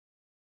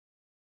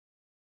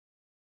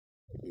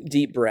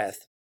 Deep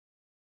breath.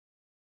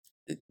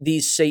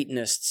 These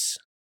Satanists,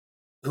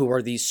 who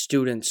are these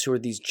students, who are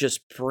these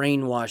just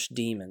brainwashed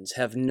demons,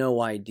 have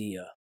no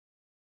idea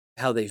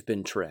how they've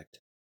been tricked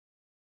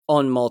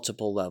on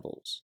multiple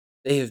levels.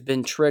 They have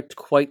been tricked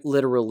quite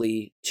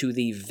literally to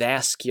the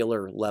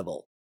vascular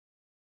level.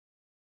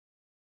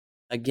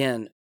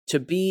 Again, to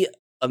be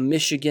a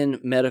Michigan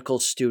medical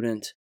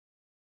student,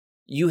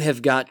 you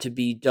have got to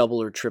be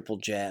double or triple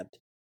jabbed,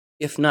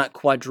 if not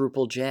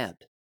quadruple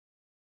jabbed.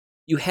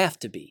 You have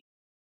to be.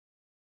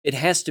 It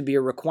has to be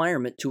a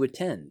requirement to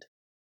attend.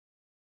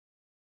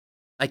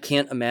 I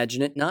can't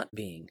imagine it not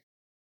being.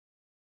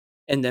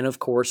 And then, of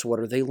course, what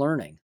are they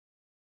learning?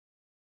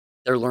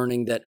 They're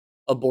learning that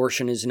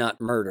abortion is not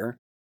murder.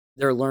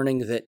 They're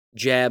learning that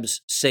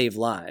jabs save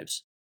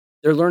lives.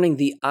 They're learning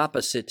the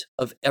opposite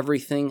of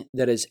everything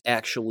that is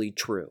actually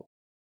true.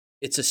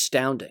 It's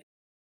astounding.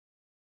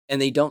 And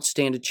they don't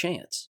stand a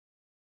chance.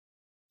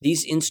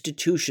 These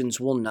institutions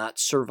will not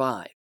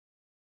survive.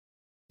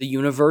 The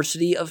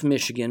University of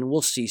Michigan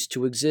will cease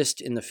to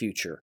exist in the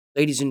future.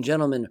 Ladies and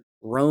gentlemen,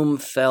 Rome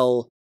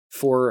fell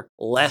for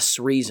less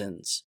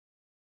reasons.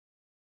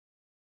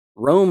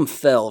 Rome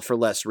fell for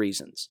less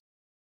reasons.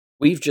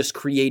 We've just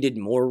created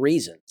more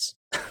reasons.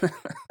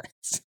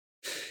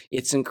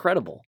 It's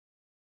incredible.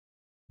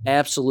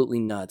 Absolutely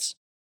nuts.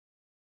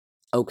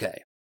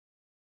 Okay.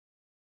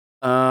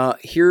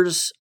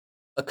 Here's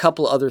a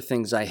couple other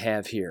things I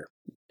have here.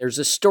 There's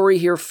a story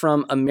here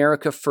from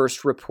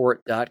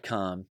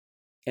AmericaFirstReport.com,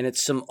 and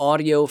it's some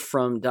audio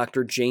from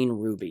Dr. Jane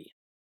Ruby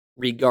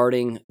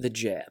regarding the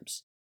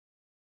jabs.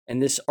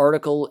 And this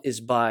article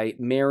is by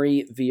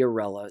Mary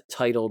Viorella,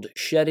 titled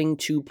Shedding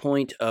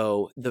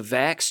 2.0, The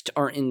Vaxxed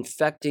Are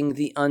Infecting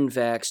the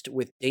Unvaxxed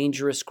with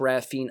Dangerous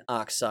Graphene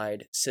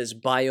Oxide, says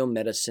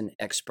biomedicine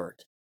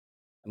expert.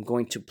 I'm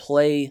going to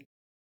play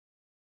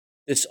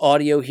this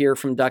audio here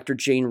from Dr.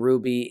 Jane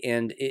Ruby,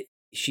 and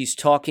she's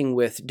talking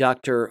with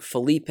Dr.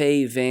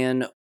 Felipe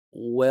Van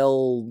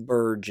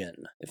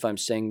Welbergen, if I'm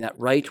saying that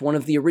right, one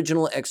of the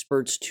original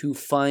experts to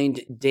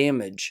find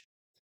damage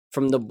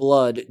from the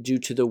blood due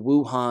to the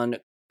Wuhan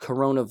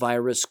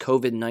coronavirus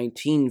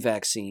COVID-19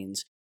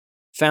 vaccines,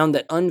 found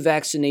that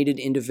unvaccinated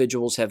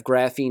individuals have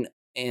graphene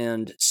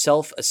and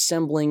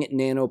self-assembling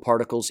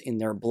nanoparticles in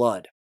their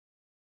blood,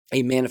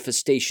 a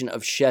manifestation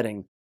of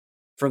shedding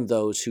from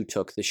those who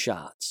took the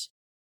shots.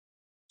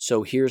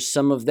 So here's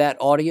some of that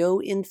audio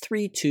in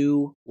 3,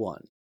 2,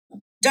 1.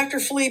 Dr.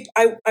 Philippe,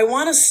 I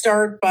want to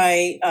start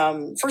by,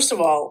 first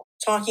of all,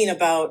 talking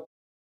about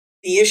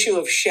the issue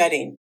of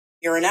shedding.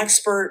 You're an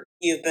expert.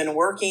 You've been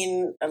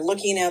working and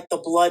looking at the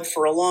blood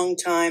for a long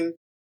time.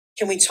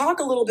 Can we talk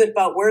a little bit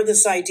about where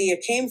this idea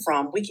came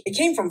from? It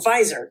came from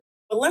Pfizer,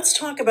 but let's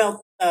talk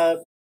about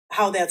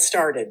how that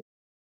started.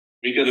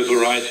 We get a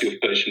variety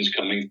of patients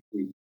coming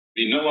through.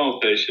 We know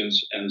our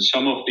patients, and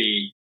some of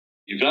the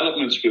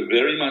developments were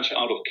very much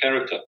out of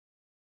character.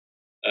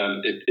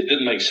 It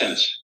didn't make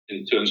sense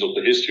in terms of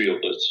the history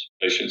of those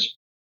patients.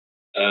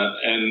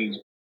 And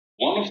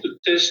one of the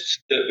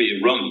tests that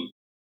we run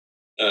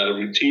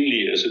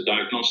routinely as a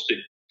diagnostic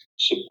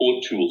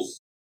support tool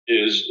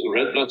is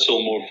red blood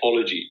cell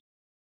morphology.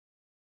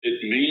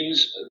 It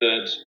means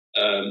that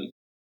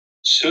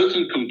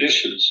certain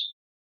conditions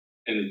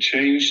can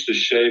change the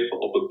shape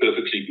of a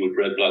perfectly good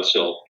red blood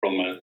cell from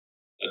a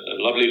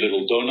lovely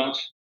little donut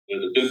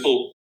with a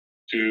dimple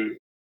to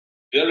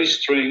very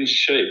strange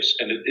shapes,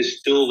 and it is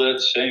still that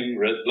same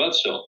red blood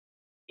cell.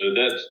 So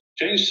that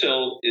change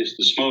cell is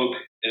the smoke,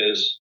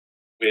 as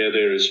where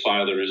there is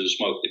fire, there is a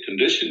smoke. The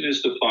condition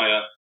is the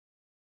fire,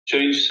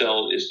 change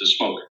cell is the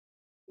smoke.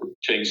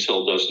 Change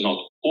cell does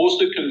not cause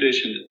the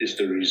condition, it is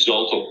the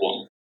result of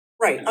one.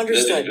 Right,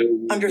 understood.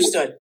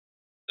 Understood.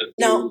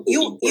 Now,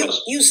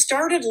 you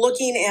started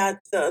looking at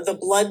the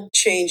blood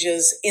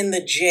changes in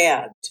the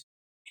jabbed,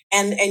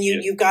 and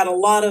you got a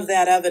lot of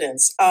that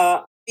evidence.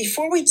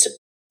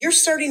 You're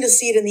starting to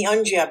see it in the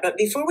unjabbed, but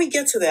before we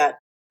get to that,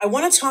 I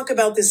want to talk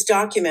about this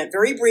document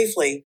very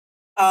briefly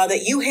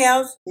that you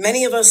have,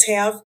 many of us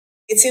have.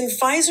 It's in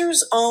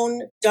Pfizer's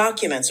own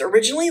documents,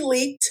 originally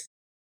leaked,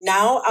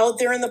 now out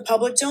there in the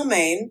public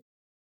domain.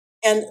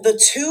 And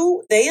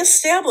they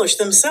established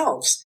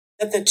themselves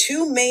that the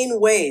two main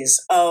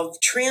ways of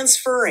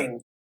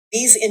transferring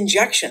these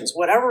injections,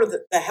 whatever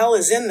the hell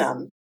is in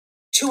them,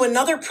 to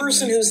another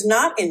person who's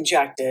not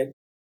injected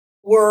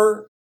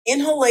were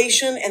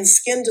inhalation and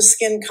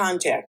skin-to-skin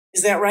contact.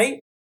 Is that right?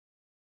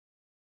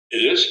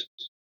 It is.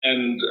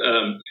 And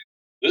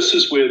this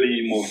is where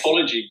the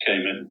morphology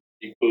came in,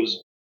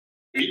 because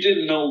we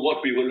didn't know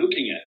what we were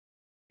looking at.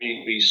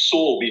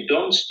 We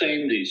don't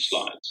stain these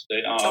slides.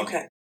 They are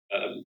okay.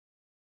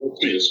 Blood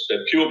smears.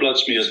 They're pure blood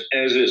smears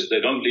as is.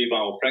 They don't leave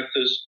our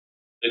practice.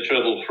 They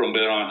travel from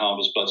Bear Eye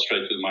Harbor's blood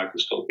straight to the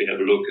microscope. We have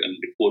a look and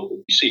report what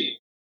we see.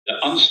 They're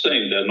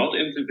unstained. They're not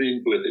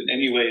intervened with in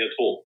any way at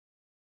all.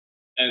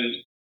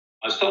 And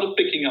I started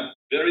picking up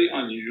very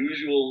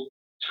unusual,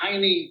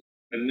 tiny,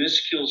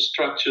 minuscule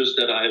structures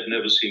that I had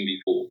never seen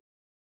before.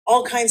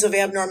 All kinds of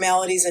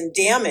abnormalities and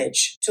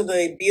damage to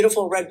the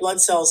beautiful red blood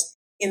cells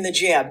in the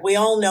jab. We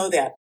all know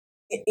that.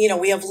 You know,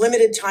 we have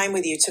limited time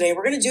with you today.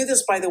 We're going to do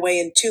this, by the way,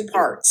 in 2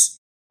 parts.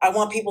 I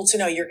want people to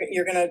know you're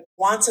going to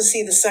want to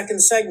see the second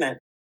segment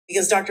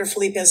because Dr.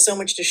 Philippe has so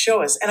much to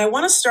show us. And I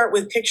want to start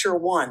with picture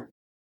 1,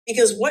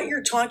 because what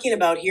you're talking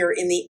about here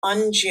in the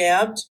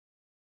unjabbed,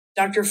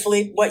 Dr.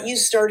 Philippe, what you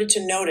started to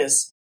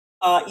notice,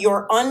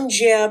 your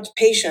unjabbed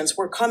patients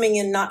were coming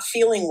in not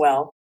feeling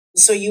well.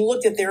 So you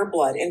looked at their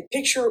blood. And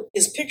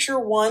is picture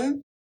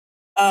 1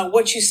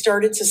 what you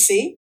started to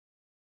see?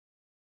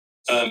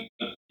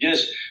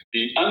 Yes,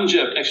 the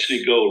unjabbed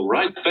actually go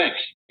right back.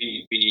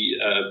 We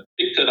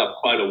picked that up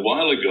quite a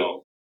while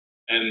ago,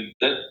 and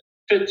that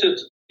fitted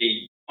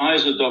the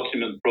Pfizer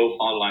document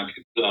profile like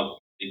a glove,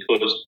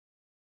 because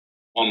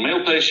one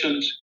male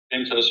patient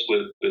came to us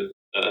with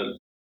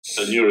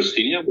a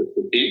neurasthenia, with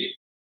fatigue.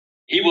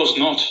 He was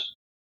not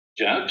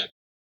jabbed.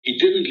 He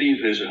didn't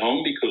leave his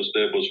home because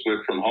there was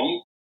work from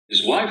home.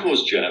 His wife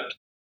was jabbed.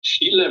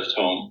 She left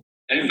home,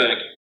 came back,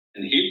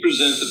 and he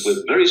presented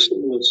with very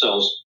similar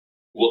cells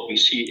what we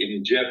see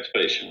in jabbed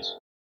patients.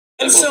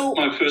 That was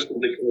my first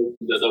indication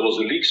that there was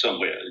a leak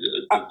somewhere,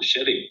 the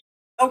shedding.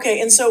 Okay,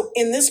 and so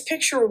in this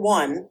picture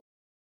 1,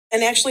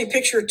 and actually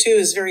picture 2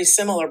 is very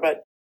similar,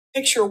 but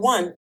picture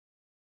 1,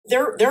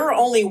 there are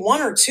only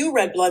 1 or 2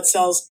 red blood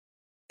cells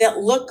that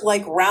look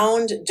like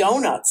round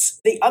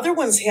donuts. The other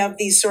ones have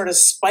these sort of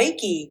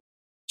spiky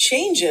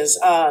changes.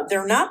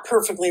 They're not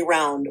perfectly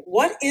round.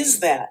 What is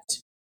that?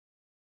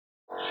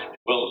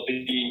 Well,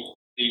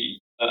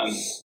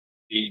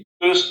 the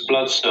first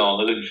blood cell,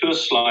 the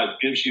first slide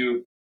gives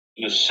you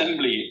an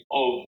assembly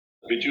of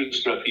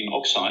reduced graphene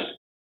oxide.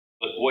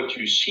 But what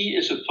you see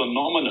is a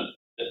phenomenon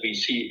that we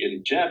see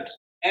in jabbed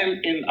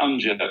and in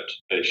unjabbed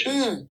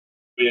patients,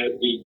 where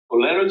the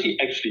polarity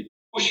actually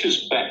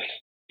pushes back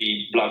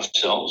the blood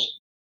cells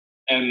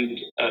and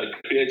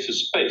creates a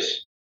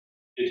space.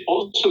 It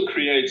also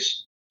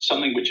creates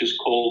something which is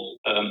called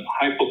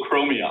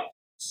hypochromia,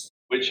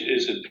 which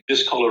is a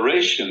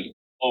discoloration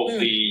of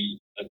the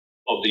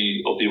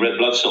red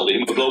blood cell. The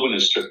hemoglobin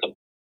is stripped up.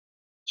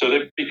 So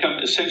they become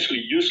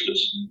essentially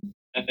useless.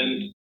 And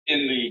then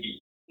in the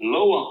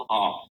lower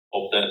half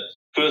of that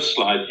first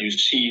slide, you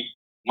see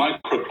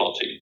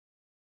microclotting.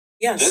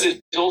 Yes. That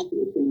is also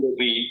a thing that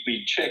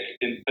we check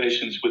in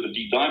patients with a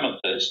D-dimer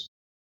test.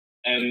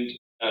 And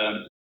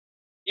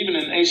even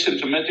in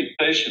asymptomatic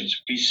patients,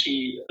 we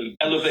see an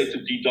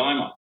elevated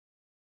D-dimer.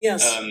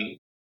 Yes.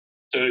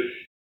 So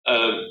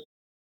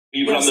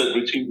we run that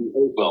routinely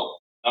as well.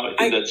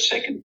 In that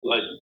second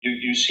slide,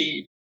 you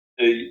see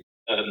a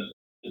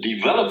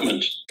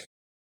development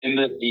in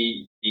that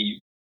the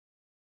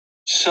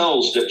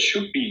cells that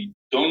should be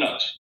donut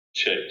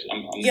shaped.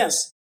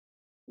 Yes.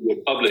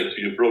 To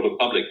your broader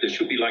public, they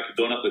should be like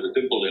a donut with a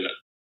dimple in it.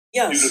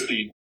 Yes.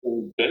 Beautifully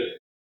shaped.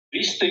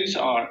 These things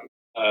are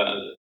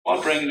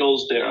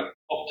quadrangles. They're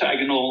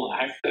octagonal,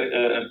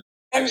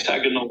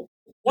 hexagonal.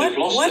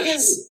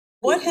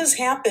 What has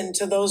happened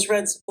to those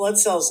red blood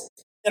cells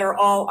that are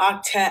all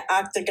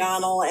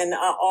octagonal and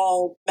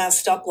all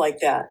messed up like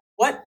that?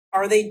 What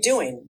are they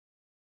doing?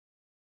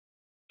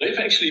 They've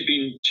actually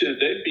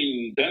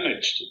been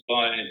damaged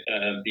by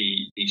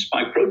the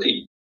spike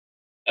protein,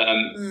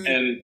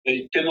 and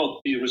they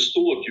cannot be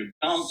restored. You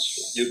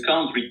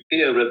can't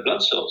repair red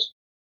blood cells.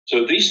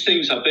 So these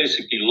things are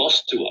basically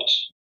lost to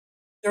us.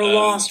 They're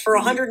lost for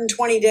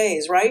 120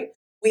 days, right?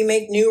 We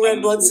make new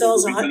red blood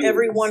cells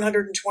every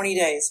 120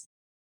 days.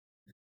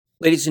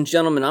 Ladies and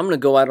gentlemen, I'm going to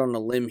go out on a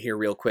limb here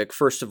real quick.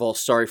 First of all,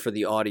 sorry for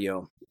the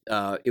audio.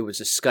 It was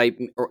a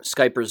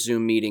Skype or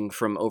Zoom meeting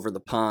from over the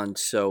pond,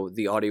 so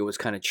the audio was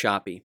kind of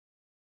choppy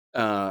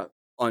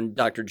on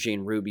Dr.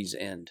 Jane Ruby's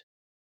end.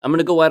 I'm going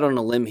to go out on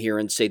a limb here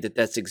and say that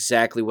that's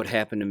exactly what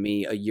happened to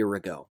me a year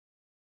ago.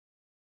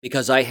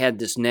 Because I had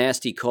this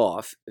nasty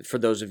cough, for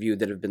those of you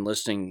that have been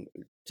listening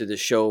to the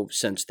show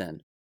since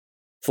then,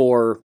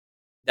 for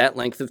that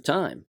length of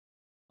time,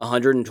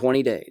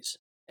 120 days.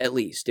 At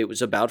least. It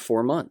was about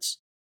 4 months.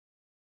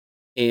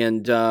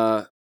 And,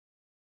 yeah,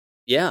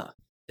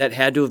 that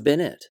had to have been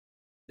it.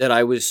 That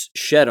I was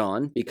shed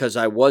on because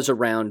I was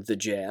around the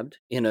jabbed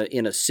in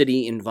a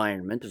city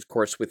environment, of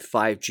course, with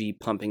 5G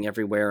pumping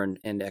everywhere and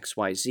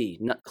XYZ.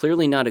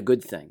 Clearly not a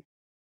good thing.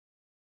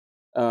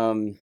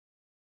 It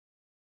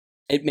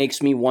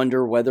makes me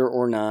wonder whether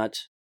or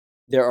not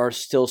there are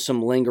still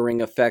some lingering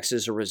effects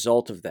as a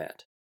result of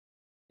that.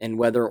 And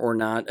whether or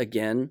not,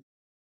 again,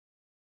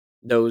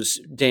 those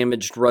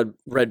damaged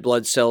red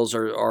blood cells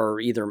are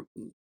either,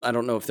 I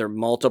don't know if they're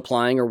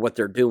multiplying or what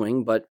they're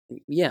doing, but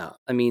yeah,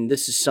 I mean,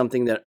 this is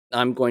something that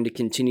I'm going to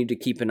continue to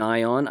keep an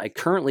eye on. I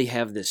currently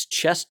have this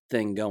chest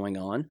thing going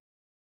on,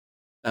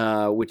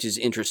 which is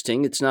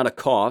interesting. It's not a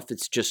cough,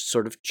 it's just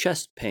sort of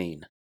chest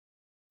pain.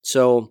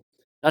 So,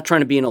 not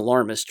trying to be an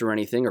alarmist or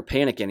anything or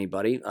panic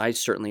anybody. I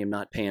certainly am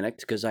not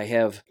panicked because I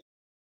have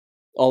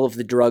all of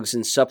the drugs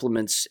and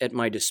supplements at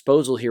my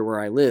disposal here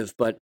where I live,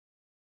 but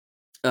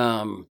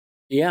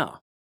yeah,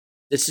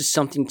 this is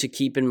something to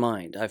keep in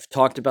mind. I've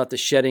talked about the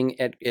shedding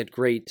at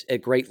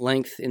great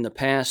length in the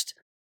past.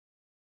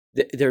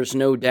 There's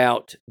no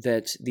doubt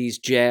that these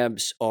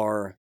jabs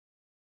are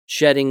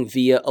shedding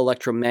via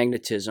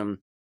electromagnetism,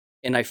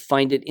 and I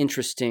find it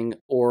interesting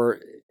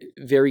or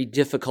very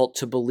difficult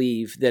to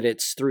believe that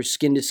it's through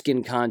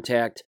skin-to-skin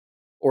contact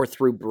or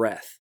through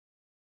breath.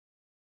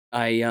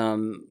 I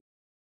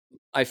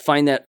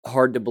find that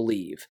hard to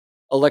believe.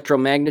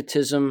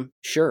 Electromagnetism,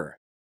 sure.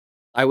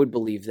 I would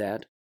believe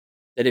that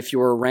if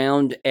you're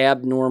around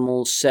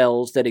abnormal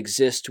cells that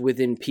exist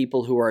within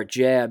people who are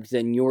jabbed,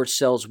 then your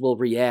cells will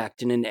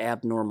react in an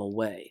abnormal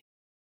way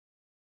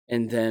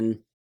and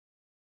then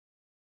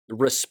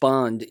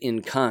respond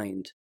in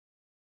kind,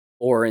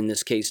 or in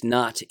this case,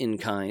 not in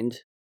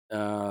kind,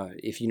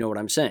 if you know what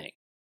I'm saying.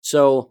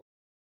 So,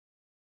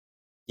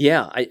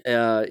 yeah,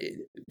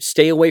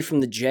 stay away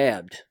from the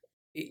jabbed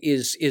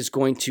is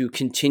going to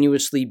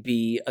continuously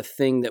be a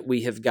thing that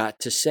we have got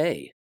to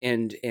say.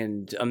 And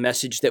a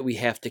message that we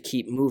have to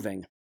keep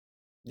moving.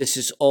 This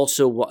is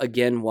also,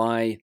 again,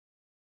 why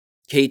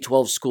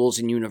K-12 schools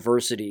and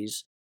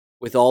universities,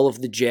 with all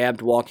of the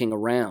jabbed walking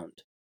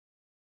around,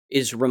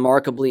 is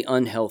remarkably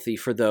unhealthy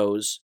for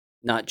those,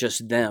 not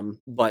just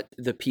them, but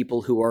the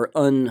people who are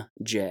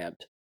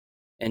unjabbed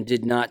and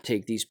did not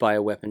take these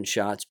bioweapon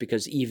shots,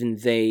 because even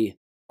they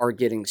are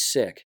getting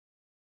sick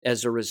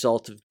as a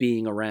result of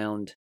being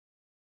around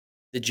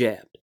the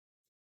jabbed.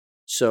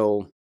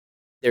 So,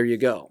 there you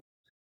go.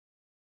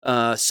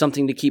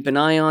 Something to keep an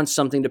eye on,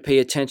 something to pay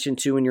attention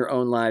to in your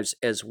own lives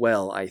as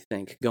well, I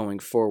think, going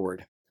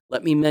forward.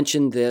 Let me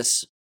mention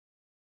this.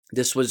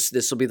 This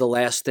will be the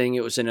last thing.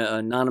 It was an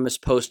anonymous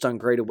post on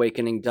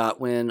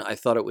greatawakening.win. I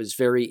thought it was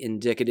very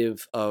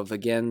indicative of,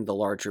 again, the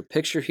larger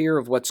picture here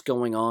of what's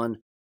going on,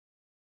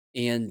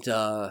 and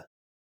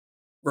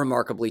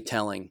remarkably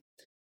telling.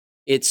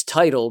 It's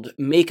titled,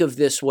 "Make of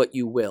This What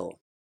You Will."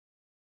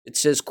 It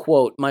says,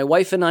 quote, "My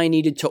wife and I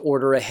needed to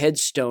order a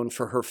headstone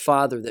for her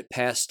father that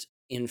passed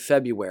in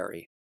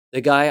February.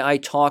 The guy I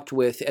talked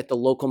with at the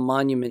local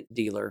monument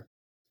dealer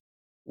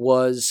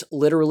was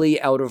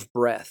literally out of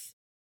breath.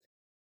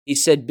 He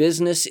said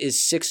business is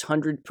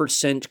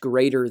 600%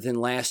 greater than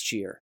last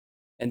year,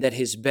 and that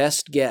his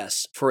best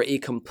guess for a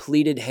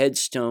completed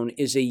headstone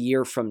is a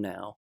year from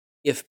now,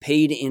 if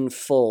paid in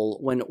full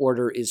when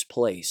order is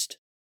placed.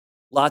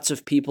 Lots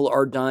of people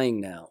are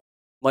dying now,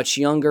 much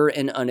younger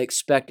and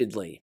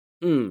unexpectedly.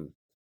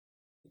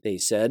 They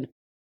said.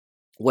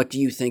 What do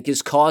you think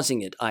is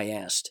causing it? I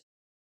asked.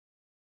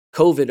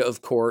 COVID,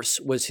 of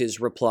course, was his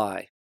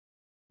reply.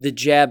 The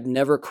jab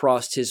never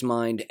crossed his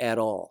mind at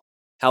all.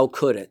 How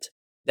could it?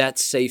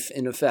 That's safe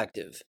and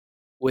effective.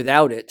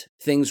 Without it,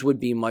 things would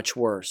be much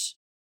worse.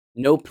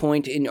 No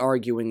point in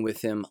arguing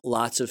with him.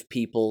 Lots of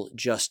people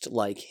just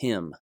like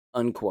him."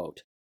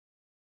 Unquote.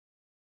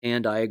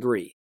 And I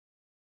agree.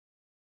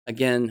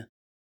 Again,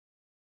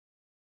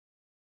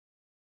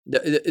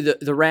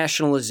 the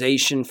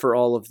rationalization for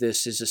all of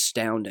this is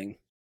astounding.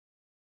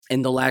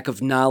 And the lack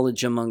of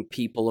knowledge among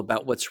people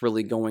about what's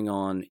really going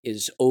on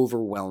is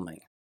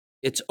overwhelming.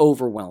 It's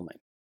overwhelming.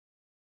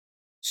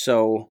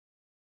 So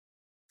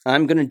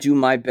I'm going to do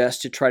my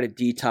best to try to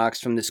detox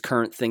from this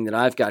current thing that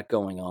I've got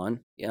going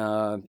on,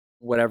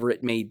 whatever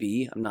it may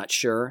be. I'm not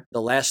sure.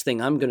 The last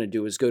thing I'm going to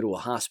do is go to a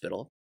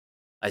hospital.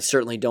 I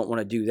certainly don't want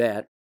to do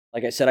that.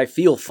 Like I said, I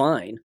feel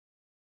fine.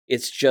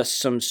 It's just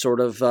some sort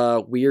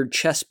of weird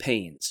chest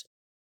pains.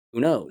 Who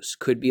knows?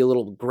 Could be a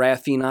little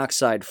graphene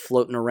oxide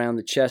floating around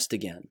the chest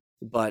again.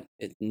 but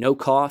no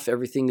cough,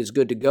 everything is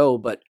good to go.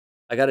 But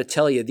I got to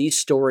tell you, these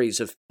stories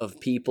of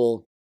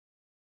people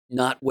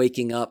not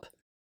waking up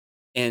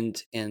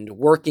and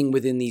working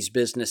within these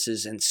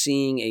businesses and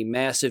seeing a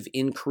massive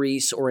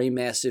increase or a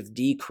massive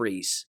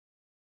decrease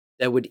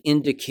that would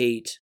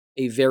indicate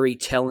a very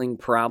telling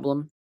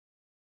problem,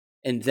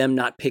 and them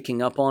not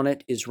picking up on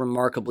it is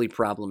remarkably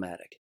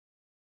problematic.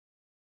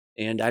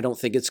 And I don't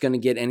think it's going to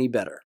get any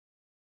better.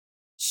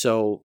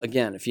 So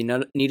again, if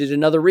you needed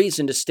another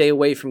reason to stay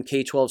away from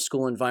K-12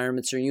 school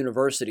environments or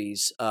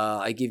universities,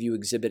 I give you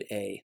Exhibit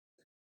A.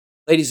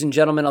 Ladies and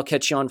gentlemen, I'll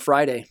catch you on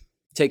Friday.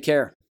 Take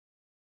care.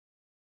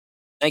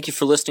 Thank you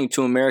for listening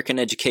to American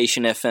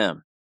Education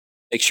FM.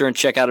 Make sure and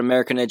check out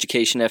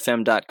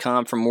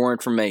AmericanEducationFM.com for more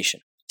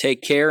information.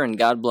 Take care and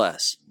God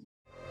bless.